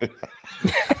Knocks. So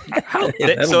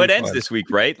it ends this week,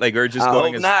 right? Like, or just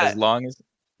going as long as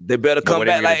They better come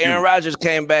back like Aaron Rodgers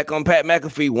came back on Pat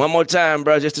McAfee one more time,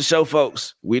 bro, just to show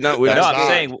folks. I'm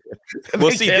saying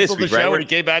we'll see this week, right? When he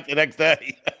came back the next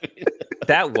day.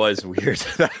 That was weird.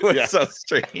 That was so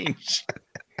strange.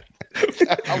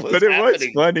 But it was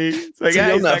funny. It's like,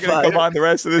 hey, he's not going to come on the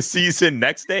rest of the season.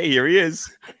 Next day, here he is.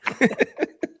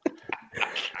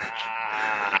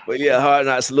 But yeah, Hard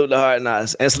Knocks, salute the Hard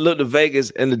Knocks. And salute the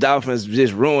Vegas and the Dolphins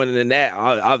just ruining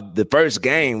that. The first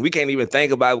game, we can't even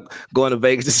think about going to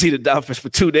Vegas to see the Dolphins for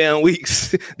 2 damn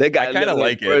weeks. They got kind of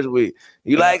like it. First week.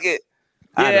 You like it?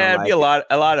 Yeah, it'd be a lot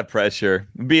of pressure.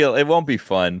 It won't be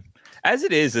fun. As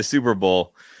it is, the Super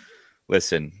Bowl.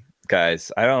 Listen,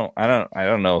 guys, I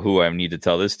don't know who I need to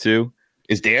tell this to.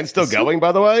 Is Dan still going,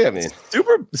 by the way? I mean,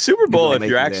 Super Bowl, if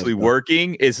you're actually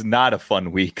working, is not a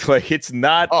fun week. Like, it's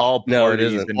not all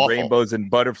parties and rainbows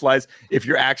and butterflies. If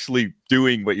you're actually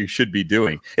doing what you should be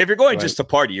doing. If you're going just to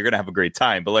party, you're going to have a great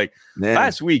time. But like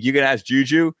last week, you can ask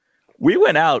Juju. We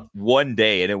went out one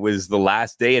day and it was the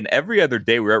last day. And every other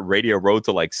day we were at Radio Row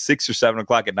till like 6 or 7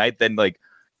 o'clock at night. Then like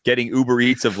getting Uber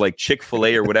Eats of like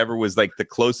Chick-fil-A or whatever was like the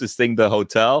closest thing to the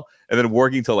hotel. And then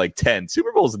working till like 10.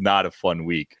 Super Bowl is not a fun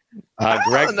week.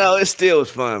 Greg, no, it still was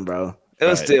fun, bro.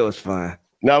 It still was fun.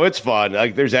 No, it's fun.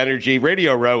 Like, there's energy.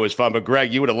 Radio Row is fun, but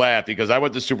Greg, you would have laughed because I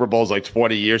went to Super Bowls like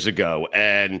 20 years ago,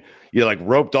 and you like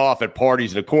roped off at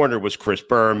parties in the corner was Chris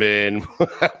Berman,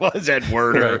 was Ed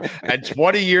Werder, and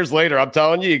 20 years later, I'm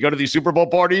telling you, you go to these Super Bowl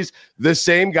parties, the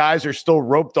same guys are still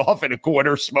roped off in a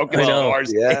corner smoking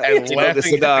cigars and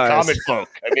laughing at the common folk.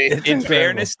 I mean, in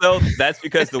fairness, though, that's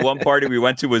because the one party we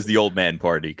went to was the old man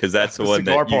party, because that's the one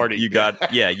that party. You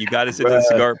got. Yeah, you got to sit to the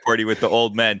cigar party with the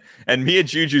old men, and me and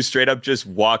Juju straight up just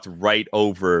walked right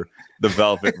over the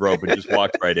velvet rope and just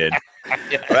walked right in.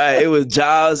 Right, it was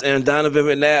Giles and Donovan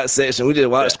McNabb section. We just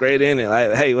walked straight in and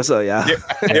like, hey, what's up, y'all?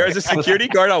 There was a security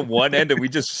guard on one end, and we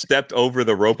just stepped over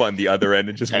the rope on the other end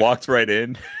and just walked right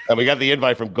in. And we got the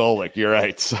invite from Golick. You're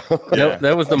right. So.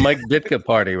 That was the Mike Ditka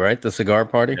party, right? The cigar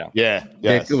party. Yeah.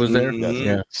 Ditka was there. Mm-hmm.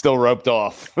 Yeah, still roped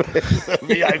off.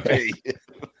 VIP.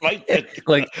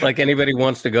 like anybody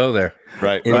wants to go there.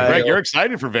 Right. Greg, you're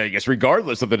excited for Vegas,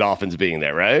 regardless of the Dolphins being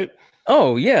there, right?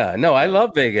 Oh yeah, no, I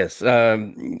love Vegas.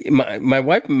 My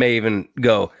wife may even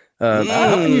go.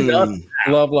 How can you not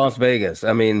love Las Vegas?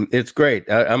 I mean, it's great.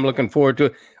 I'm looking forward to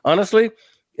it. Honestly,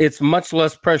 it's much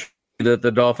less pressure that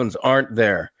the Dolphins aren't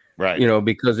there. Right. You know,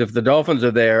 because if the Dolphins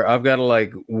are there, I've got to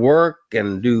like work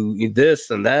and do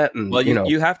this and that. And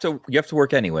you have to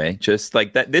work anyway. Just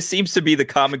like that. This seems to be the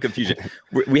common confusion.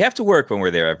 We have to work when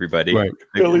we're there, everybody. Right.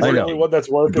 Billy's the only one that's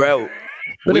working. Bro.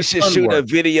 But we should shoot a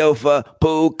video for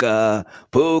Puka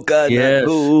yes.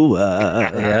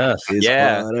 Nakua. Yes. His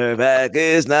quarterback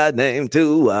is not named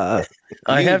Tua.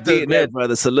 I have to admit, that,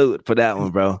 brother. Salute for that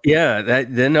one, bro. Yeah,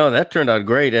 that turned out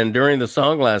great. And during the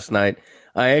song last night,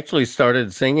 I actually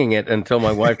started singing it until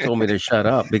my wife told me to shut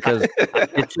up because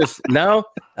it's just now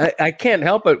I can't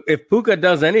help it. If Puka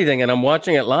does anything and I'm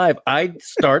watching it live, I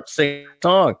start singing the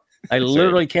song. I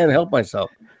literally can't help myself.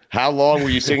 How long were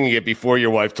you singing it before your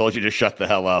wife told you to shut the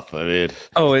hell up? I mean,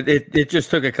 it just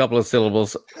took a couple of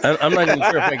syllables. I'm not even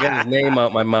sure if I get his name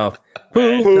out my mouth.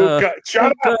 Puka,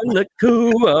 shut up.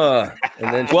 Nakua.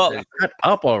 And then she said, shut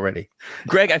up already.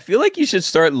 Greg, I feel like you should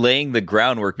start laying the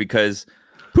groundwork because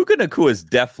Puka Nakua is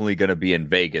definitely going to be in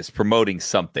Vegas promoting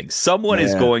something. Someone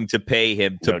is going to pay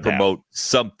him to promote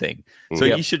something. So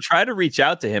you should try to reach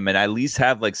out to him and at least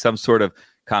have like some sort of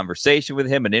conversation with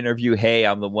him, an interview. Hey,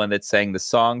 I'm the one that sang the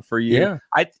song for you. Yeah.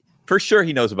 For sure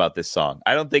he knows about this song.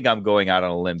 I don't think I'm going out on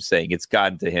a limb saying it's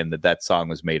gotten to him that song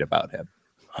was made about him.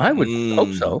 I would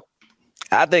hope so.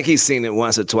 I think he's seen it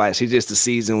once or twice. The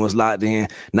season was locked in.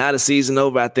 Now the season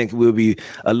over, I think it will be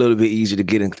a little bit easier to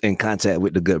get in contact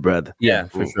with the good brother. Yeah,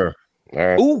 for sure.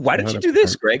 Ooh, why don't you do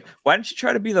this, Greg? Why don't you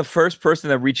try to be the first person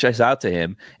that reaches out to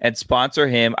him and sponsor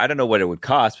him? I don't know what it would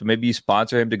cost, but maybe you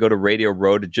sponsor him to go to Radio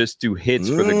Row to just do hits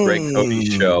for the Greg Cote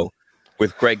show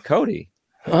with Greg Cote.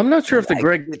 I'm not sure if the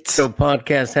Greg Show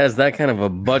podcast has that kind of a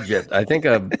budget. I think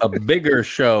a bigger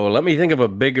show. Let me think of a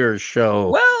bigger show.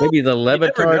 Well, maybe the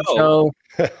Levitard show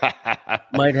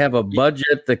might have a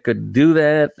budget that could do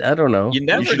that. I don't know.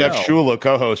 You should have Shula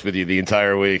co-host with you the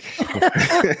entire week.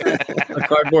 A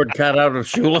cardboard cutout of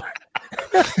Shula.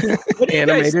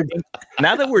 Animated.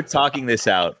 Now that we're talking this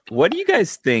out, what do you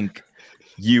guys think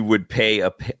you would pay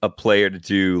a player to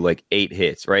do like 8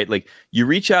 hits, right? Like you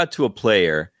reach out to a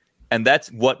player. And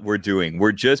that's what we're doing.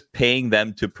 We're just paying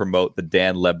them to promote the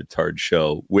Dan Levitard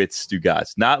show with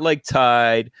Stugotz. Not like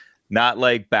Tide, not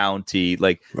like Bounty.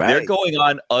 Like they're going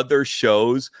on other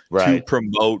shows to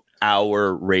promote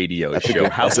our radio show.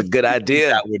 That's a good idea.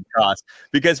 That would cost.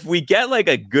 Because if we get like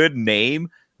a good name,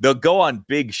 they'll go on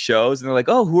big shows and they're like,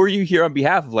 "Oh, who are you here on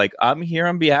behalf of?" Like, I'm here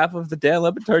on behalf of the Dan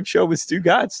Le Batard Show with Stu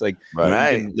Gatz. Like, you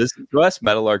can listen to us,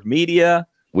 Meadowlark Media.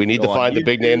 We need to find the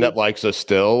big name that likes us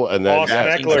still, and then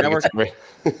Austin Eckler.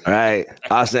 Right,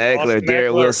 Austin Eckler,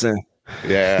 Garrett Wilson.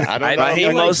 Yeah, I don't know.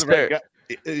 Raheem Mostert.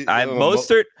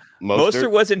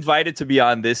 Mostert was invited to be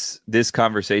on this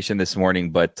conversation this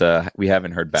morning, but we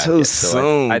haven't heard back. Too yet.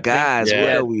 soon, guys. What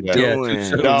are we doing?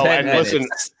 No, and listen,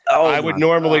 I would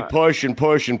normally push,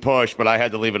 but I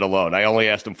had to leave it alone. I only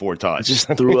asked him 4 times. Just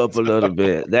threw up a little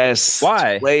bit. That's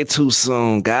why way too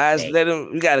soon, guys.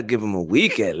 We got to give him a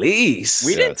week at least.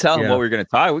 We didn't tell him what we were going to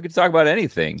talk. We could talk about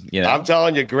anything. You know, I'm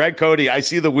telling you, Greg Cote. I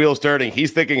see the wheels turning.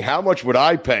 He's thinking, how much would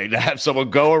I pay to have someone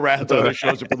go around to other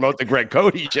shows to promote the Greg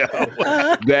Cote show?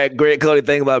 Greg Cote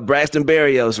thinking about Braxton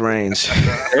Berrios range.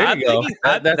 There you go.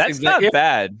 That's not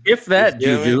bad. If that,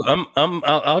 Juju,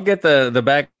 I'll get the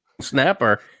back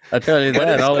snapper. I'll tell you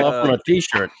that. I'll offer a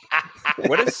T-shirt.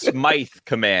 What does Smythe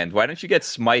command? Why don't you get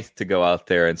Smythe to go out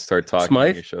there and start talking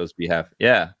on your show's behalf?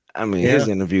 Yeah. I mean, his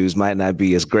interviews might not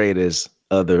be as great as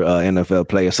other NFL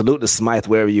players. Salute to Smythe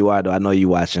wherever you are, though. I know you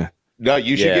watching. No,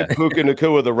 you should give Puka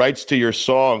Nacua the rights to your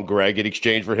song, Greg, in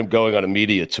exchange for him going on a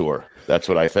media tour. That's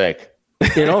what I think.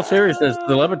 In all seriousness,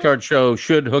 the Le Batard Show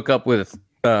should hook up with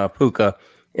Puka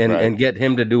and get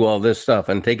him to do all this stuff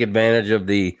and take advantage of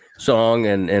the song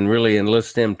and really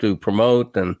enlist him to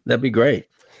promote, and that'd be great.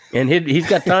 And he's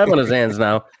got time on his hands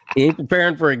now. He ain't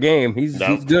preparing for a game. He's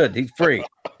good. He's free.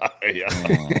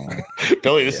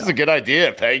 Billy, this is a good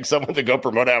idea. Paying someone to go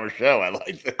promote our show. I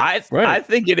like that. I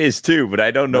think it is too, but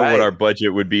I don't know what our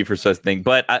budget would be for such a thing.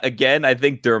 But again, I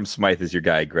think Durham Smythe is your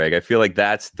guy, Greg. I feel like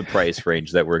that's the price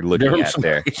range that we're looking at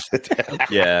there.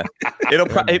 Yeah,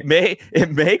 it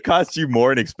may cost you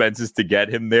more in expenses to get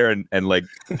him there and like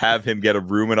have him get a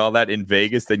room and all that in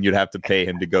Vegas than you'd have to pay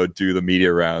him to go do the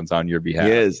media rounds on your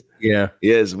behalf.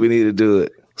 Yes, we need to do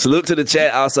it. Salute to the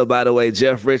chat. Also, by the way,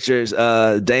 Jeff Richards,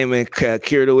 Damon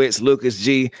Kiertowitz, Lucas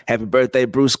G. Happy birthday,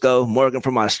 Brusco. Morgan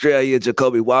from Australia,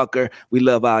 Jacoby Walker. We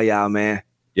love all y'all, man.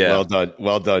 Yeah.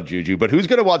 Well done, Juju. But who's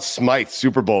going to watch Smythe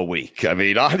Super Bowl week? I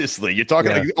mean, honestly, you're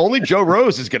talking like only Joe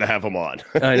Rose is going to have him on.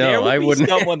 I know. I wouldn't.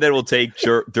 Someone that will take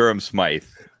Durham Smythe.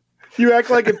 You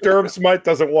act like if Durham Smythe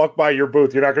doesn't walk by your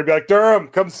booth, you're not going to be like, Durham,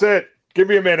 come sit. Give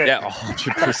me a minute. Yeah,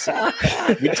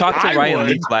 100%. We talked to Ryan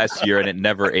Leaf last year, and it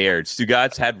never aired.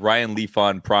 Stugotz had Ryan Leaf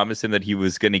on, promised him that he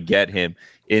was going to get him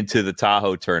into the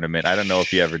Tahoe tournament. I don't know if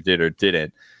he ever did or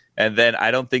didn't. And then I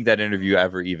don't think that interview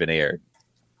ever even aired.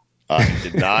 I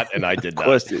did not, and I did not. Of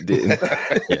course it didn't.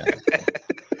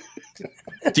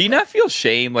 Do you not feel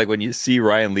shame, like, when you see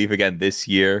Ryan Leaf again this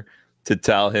year, to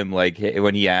tell him, like, hey,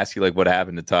 when he asks you, like, what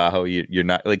happened to Tahoe, you're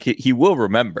not, like, he will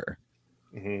remember.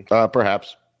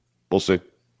 Perhaps. We'll see.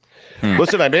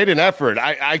 Listen, I made an effort.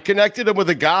 I connected him with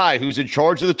a guy who's in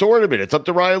charge of the tournament. It's up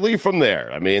to Ryan Lee from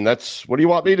there. I mean, what do you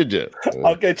want me to do?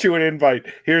 I'll get you an invite.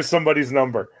 Here's somebody's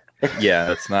number. Yeah,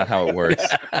 that's not how it works.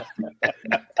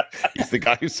 He's the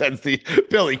guy who sends the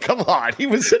Billy. Come on, he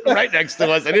was sitting right next to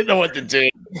us. I didn't know what to do.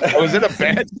 I was in a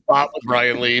bad spot with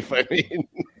Ryan Leaf. I mean,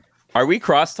 are we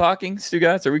cross talking,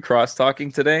 Stugotz? Are we cross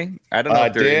talking today? I don't know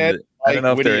if they're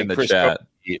in the chat.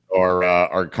 Or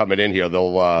are coming in here.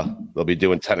 They'll be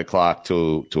doing 10 o'clock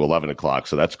to 11 o'clock.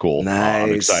 So that's cool. Nice.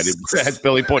 I'm excited. As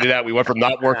Billy pointed out, we went from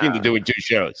not working to doing 2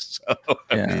 shows. So,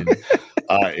 I mean,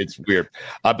 it's weird.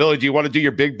 Billy, do you want to do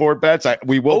your big board bets?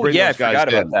 We will bring those guys in. I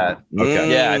forgot about that.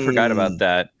 Okay. Yeah, I forgot about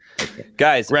that.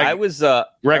 Guys, Greg,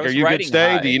 Greg, are you good to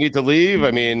stay? Do you need to leave? I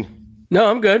mean, no,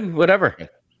 I'm good. Whatever. All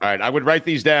right. I would write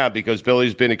these down because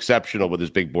Billy's been exceptional with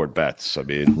his big board bets. I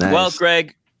mean, nice. Well,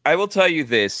 Greg, I will tell you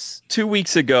this. 2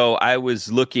 weeks ago, I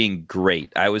was looking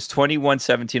great. I was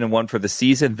 21-17-1 for the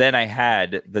season. Then I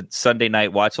had the Sunday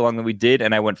night watch along that we did,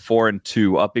 and I went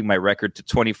 4-2, upping my record to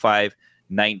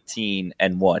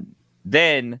 25-19-1.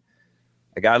 Then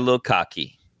I got a little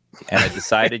cocky, and I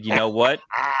decided, you know what?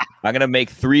 I'm going to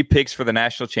make 3 picks for the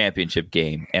national championship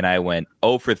game, and I went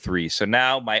 0-3. So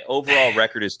now my overall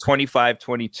record is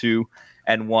 25-22-1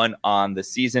 on the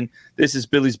season. This is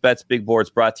Billy's Bets Big Boards,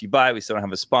 brought to you by. We still don't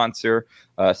have a sponsor.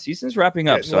 Season's wrapping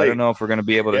up, so I don't know if we're going to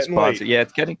be able to sponsor. Yeah,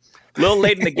 it's getting a little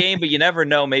late in the game, but you never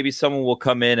know. Maybe someone will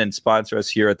come in and sponsor us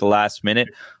here at the last minute.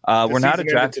 We're not a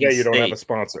DraftKings today. You don't have a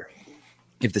sponsor.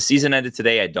 If the season ended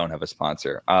today, I don't have a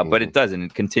sponsor, but it doesn't.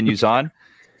 It continues on.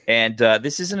 And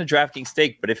this isn't a DraftKings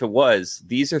stake, but if it was,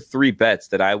 these are 3 bets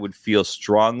that I would feel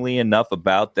strongly enough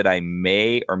about that I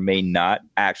may or may not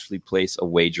actually place a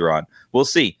wager on. We'll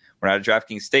see. We're not a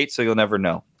DraftKings state, so you'll never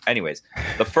know. Anyways,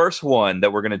 the first one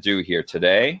that we're going to do here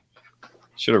today,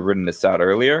 should have written this out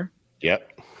earlier.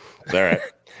 Yep. All right.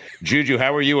 Juju,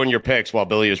 how are you on your picks while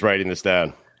Billy is writing this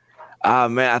down?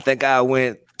 Man, I think I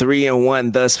went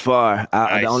 3-1 thus far.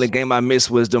 Nice. The only game I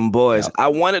missed was them boys. I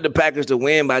wanted the Packers to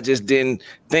win, but I just didn't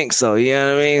think so. You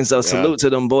know what I mean? So salute to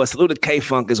them boys. Salute to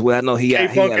K-Funk as well. I know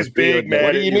K-Funk is big, man.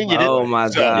 What do you mean you didn't? Oh, my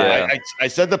God. I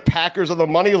said the Packers on the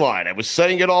money line. I was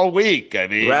saying it all week. I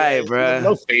mean, right, bro.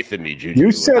 No faith in me, Juju.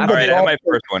 You said all right, I have my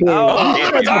first one.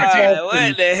 What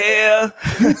the hell?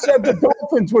 You said the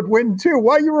Dolphins would win too.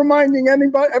 Why are you reminding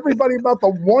everybody about the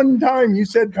one time you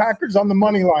said Packers on the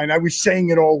money line? I was saying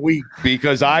it all week.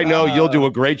 Because I know you'll do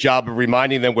a great job of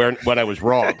reminding them when I was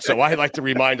wrong. So I like to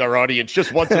remind our audience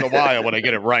just once in a while when I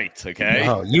get it right. Okay.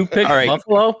 Oh, you picked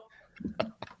Buffalo?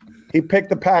 He picked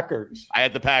the Packers. I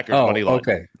had the Packers money line.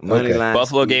 Okay. Money line.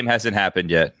 Buffalo game hasn't happened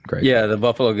yet. Great. Yeah, the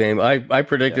Buffalo game. I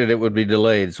predicted it would be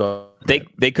delayed. So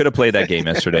They could have played that game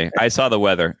yesterday. I saw the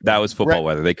weather. That was football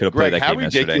weather. They could have played that game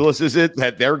yesterday. How ridiculous is it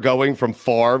that they're going from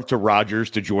Favre to Rodgers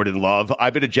to Jordan Love?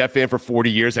 I've been a Jet fan for 40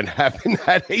 years and haven't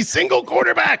had a single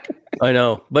quarterback. I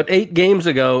know, but 8 games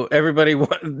ago, everybody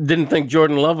didn't think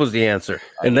Jordan Love was the answer,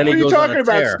 and then what he are you goes on talking a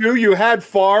about, tear. Stu? You had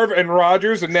Favre and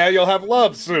Rodgers, and now you'll have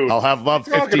Love soon. I'll have Love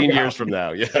What are you 15 talking years about? from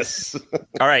now. Yes.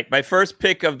 All right, my first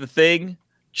pick of the thing,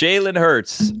 Jalen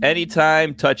Hurts,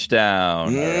 anytime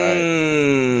touchdown. All right.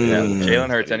 Yeah, Jalen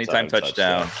Hurts, anytime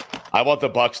touchdown. I want the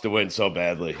Bucs to win so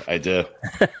badly. I do.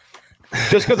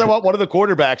 Just because I want one of the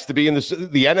quarterbacks to be in the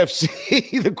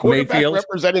NFC, the quarterback Mayfield.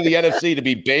 representing the NFC to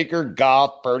be Baker,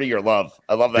 Goff, Purdy, or Love.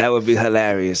 I love that. That would be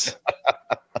hilarious.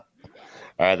 All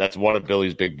right, that's one of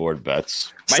Billy's big board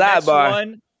bets. My next Sidebar.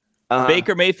 one,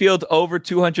 Baker Mayfield over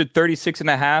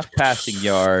 236.5 passing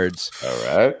yards.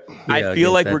 All right. I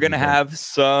feel like we're going to have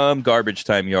some garbage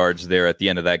time yards there at the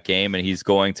end of that game, and he's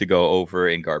going to go over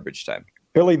in garbage time.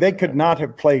 Billy, they could not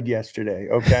have played yesterday,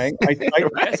 okay? Yes,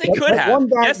 they could have.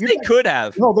 They could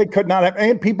have. No, they could not have.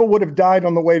 And people would have died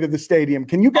on the way to the stadium.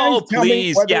 Can you guys tell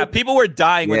please. me? Yeah, people were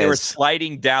dying when they were Yes.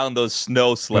 sliding down those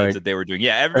snow sleds that they were doing.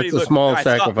 Yeah, everybody That's a small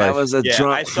sacrifice. That was a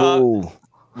drunk fool.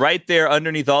 Right there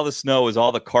underneath all the snow is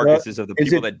all the carcasses of the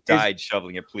people that died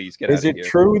shoveling it. Please get out of here. Is it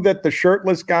true that the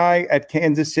shirtless guy at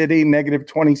Kansas City, negative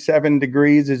 27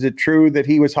 degrees, is it true that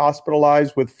he was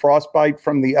hospitalized with frostbite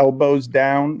from the elbows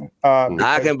down?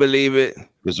 I can believe it.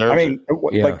 Deserves I mean,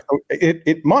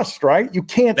 it must, right? You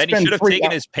can't. Then he spend should have 3 taken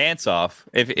hours. his pants off.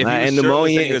 If he was pneumonia.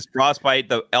 shirtless and he was frostbite,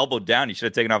 the elbow down, he should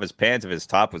have taken off his pants if his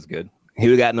top was good.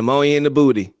 He got pneumonia in the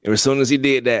booty as soon as he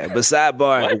did that. But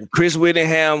sidebar, Chris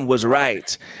Whittingham was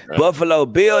right. Buffalo,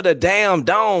 build a damn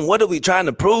dome. What are we trying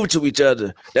to prove to each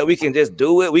other? That we can just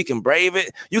do it? We can brave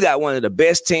it? You got one of the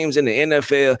best teams in the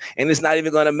NFL, and it's not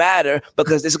even going to matter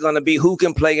because this is going to be who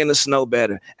can play in the snow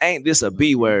better. Ain't this a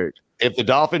B word? If the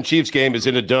Dolphin-Chiefs game is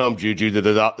in a dome, Juju, did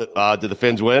the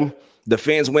Fins win? The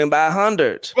Fins win by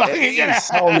 100.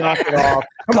 Oh, knock it off!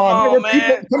 Come on,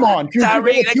 man. Come on,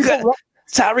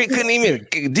 Tyreek couldn't even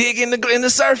dig in the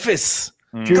surface.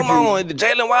 Juju. Come on,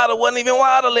 Jalen Wilder wasn't even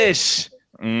Wilder-ish.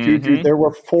 Juju, there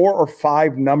were 4 or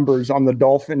 5 numbers on the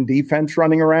Dolphin defense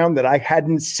running around that I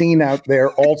hadn't seen out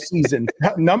there all season.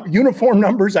 Uniform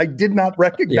numbers I did not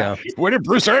recognize. Yeah. Where did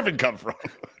Bruce Irvin come from?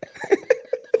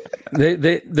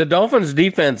 The Dolphins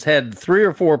defense had 3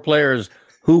 or 4 players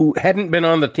who hadn't been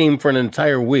on the team for an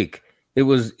entire week. It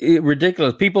was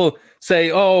ridiculous. People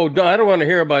say, "Oh, I don't want to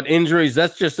hear about injuries.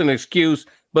 That's just an excuse."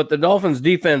 But the Dolphins'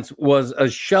 defense was a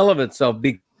shell of itself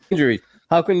because of injuries.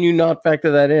 How can you not factor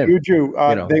that in? Juju,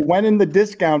 they went in the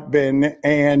discount bin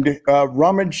and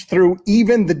rummaged through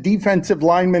even the defensive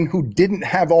linemen who didn't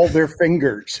have all their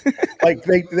fingers. Like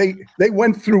they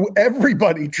went through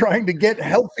everybody trying to get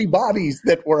healthy bodies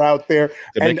that were out there.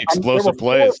 To make explosive there were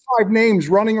 4 plays. or 5 names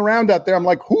running around out there. I'm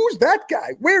like, who's that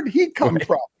guy? Where did he come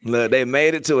from? Look, they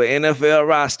made it to an NFL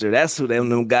roster. That's who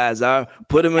them guys are.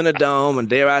 Put them in a dome, and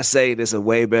dare I say, this is a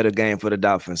way better game for the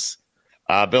Dolphins.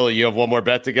 Billy, you have one more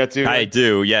bet to get to? I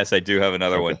do. Yes, I do have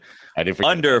another one. I didn't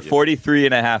forget Under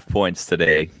 43.5 points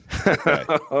today.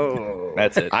 Okay.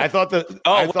 That's it. I thought that.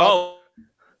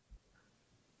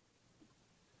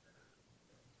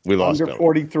 We lost Under Billy.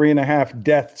 43 and a half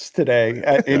deaths today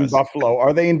in Buffalo.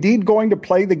 Are they indeed going to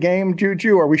play the game,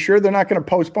 Juju? Are we sure they're not going to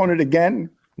postpone it again?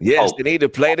 Yes, they need to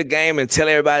play the game and tell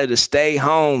everybody to stay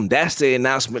home. That's the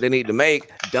announcement they need to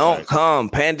make. Don't come,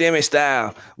 pandemic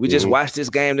style. We just watch this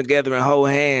game together and hold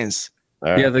hands.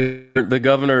 Yeah, the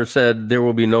governor said there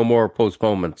will be no more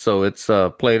postponement, so it's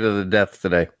play to the death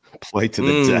today. Play to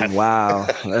the death. Wow.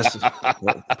 Let's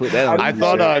put that on.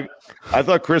 I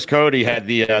thought Chris Cote had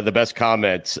the best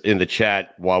comments in the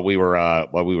chat while we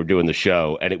were doing the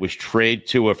show, and it was trade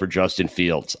Tua for Justin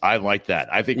Fields. I like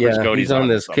that. I think Chris Cote's on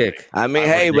this kick. I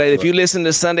mean, but if you listen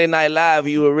to Sunday Night Live,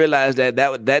 you will realize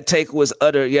that take was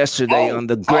uttered yesterday on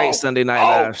the great Sunday Night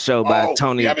Live show by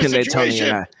Tony Tony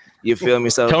and I. You feel me?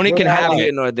 So Tony can have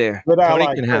it. There. Tony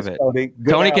can have it.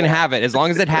 Tony can have it. As long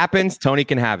as it happens, Tony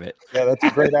can have it. Yeah, that's a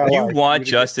great ally. You want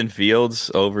Justin Fields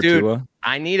over Tua?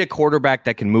 I need a quarterback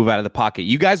that can move out of the pocket.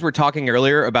 You guys were talking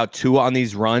earlier about Tua on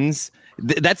these runs.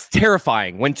 That's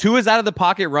terrifying. When Tua's out of the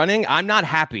pocket running, I'm not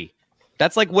happy.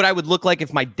 That's like what I would look like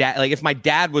if my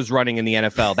dad was running in the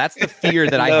NFL. That's the fear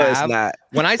that I have. It's not.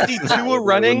 When I see Tua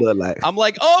running, I'm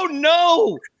like, oh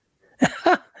no.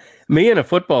 Me in a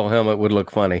football helmet would look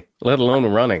funny, let alone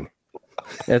running.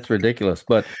 That's ridiculous.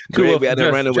 But Maybe I'd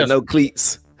running with no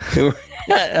cleats.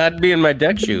 I'd be in my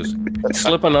deck shoes,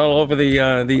 slipping all over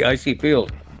the icy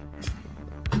field.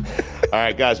 All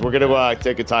right, guys, we're going to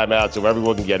take a timeout so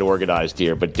everyone can get organized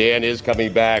here. But Dan is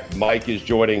coming back. Mike is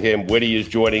joining him. Whitty is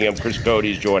joining him. Chris Cote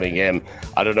is joining him.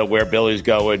 I don't know where Billy's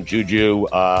going. Juju,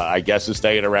 I guess, is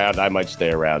staying around. I might stay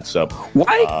around. So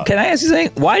why? Can I ask you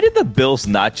something? Why did the Bills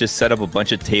not just set up a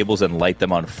bunch of tables and light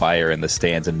them on fire in the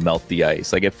stands and melt the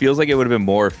ice? Like, it feels like it would have been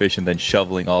more efficient than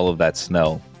shoveling all of that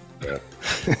snow. Yeah.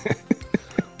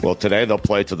 Well, today they'll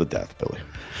play to the death, Billy.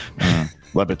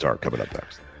 Levitar coming up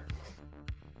next.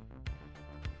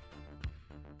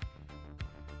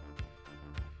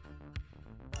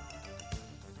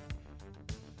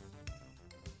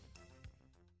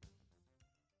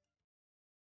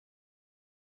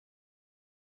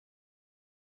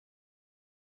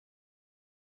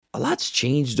 A lot's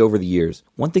changed over the years.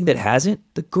 One thing that hasn't,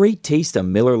 the great taste of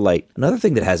Miller Lite. Another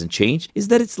thing that hasn't changed is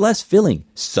that it's less filling.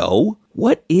 So,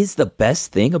 what is the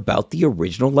best thing about the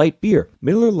original light beer?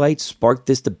 Miller Lite sparked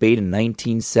this debate in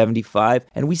 1975,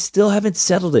 and we still haven't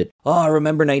settled it. Oh, I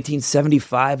remember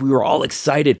 1975, we were all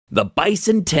excited. The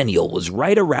bicentennial was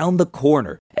right around the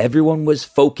corner. Everyone was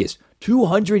focused.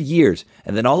 200 years,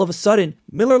 and then all of a sudden,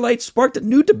 Miller Lite sparked a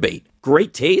new debate.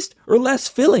 Great taste or less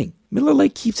filling? Miller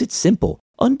Lite keeps it simple.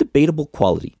 Undebatable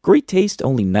quality. Great taste,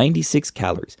 only 96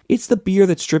 calories. It's the beer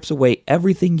that strips away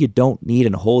everything you don't need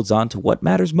and holds on to what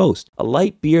matters most. A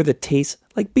light beer that tastes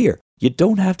like beer. You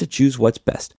don't have to choose what's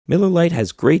best. Miller Lite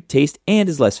has great taste and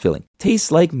is less filling.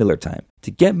 Tastes like Miller time. To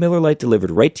get Miller Lite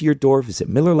delivered right to your door, visit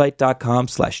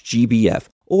MillerLite.com/GBF.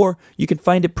 Or you can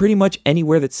find it pretty much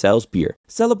anywhere that sells beer.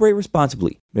 Celebrate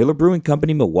responsibly. Miller Brewing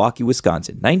Company, Milwaukee,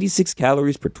 Wisconsin. 96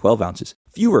 calories per 12 ounces.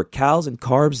 Fewer calories and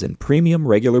carbs than premium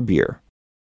regular beer.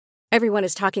 Everyone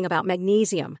is talking about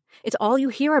magnesium. It's all you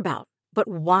hear about. But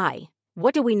why?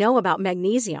 What do we know about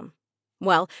magnesium?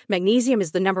 Well, magnesium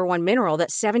is the number one mineral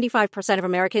that 75% of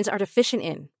Americans are deficient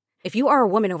in. If you are a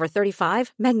woman over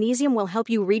 35, magnesium will help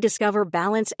you rediscover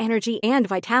balance, energy, and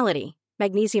vitality.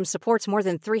 Magnesium supports more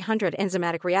than 300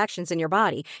 enzymatic reactions in your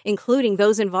body, including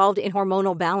those involved in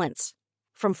hormonal balance.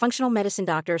 From functional medicine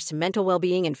doctors to mental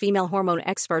well-being and female hormone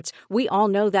experts, we all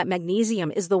know that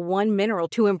magnesium is the one mineral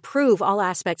to improve all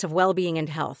aspects of well-being and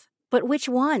health. But which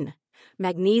one?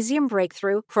 Magnesium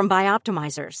Breakthrough from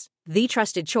Bioptimizers, the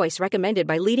trusted choice recommended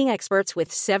by leading experts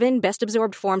with 7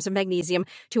 best-absorbed forms of magnesium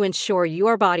to ensure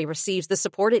your body receives the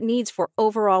support it needs for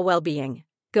overall well-being.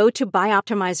 Go to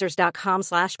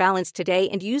bioptimizers.com/balance today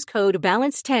and use code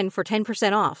BALANCE10 for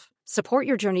 10% off. Support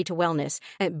your journey to wellness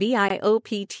at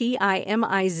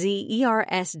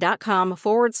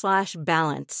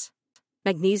bioptimizers.com/balance.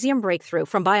 Magnesium Breakthrough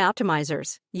from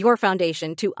Bioptimizers, your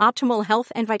foundation to optimal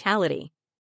health and vitality.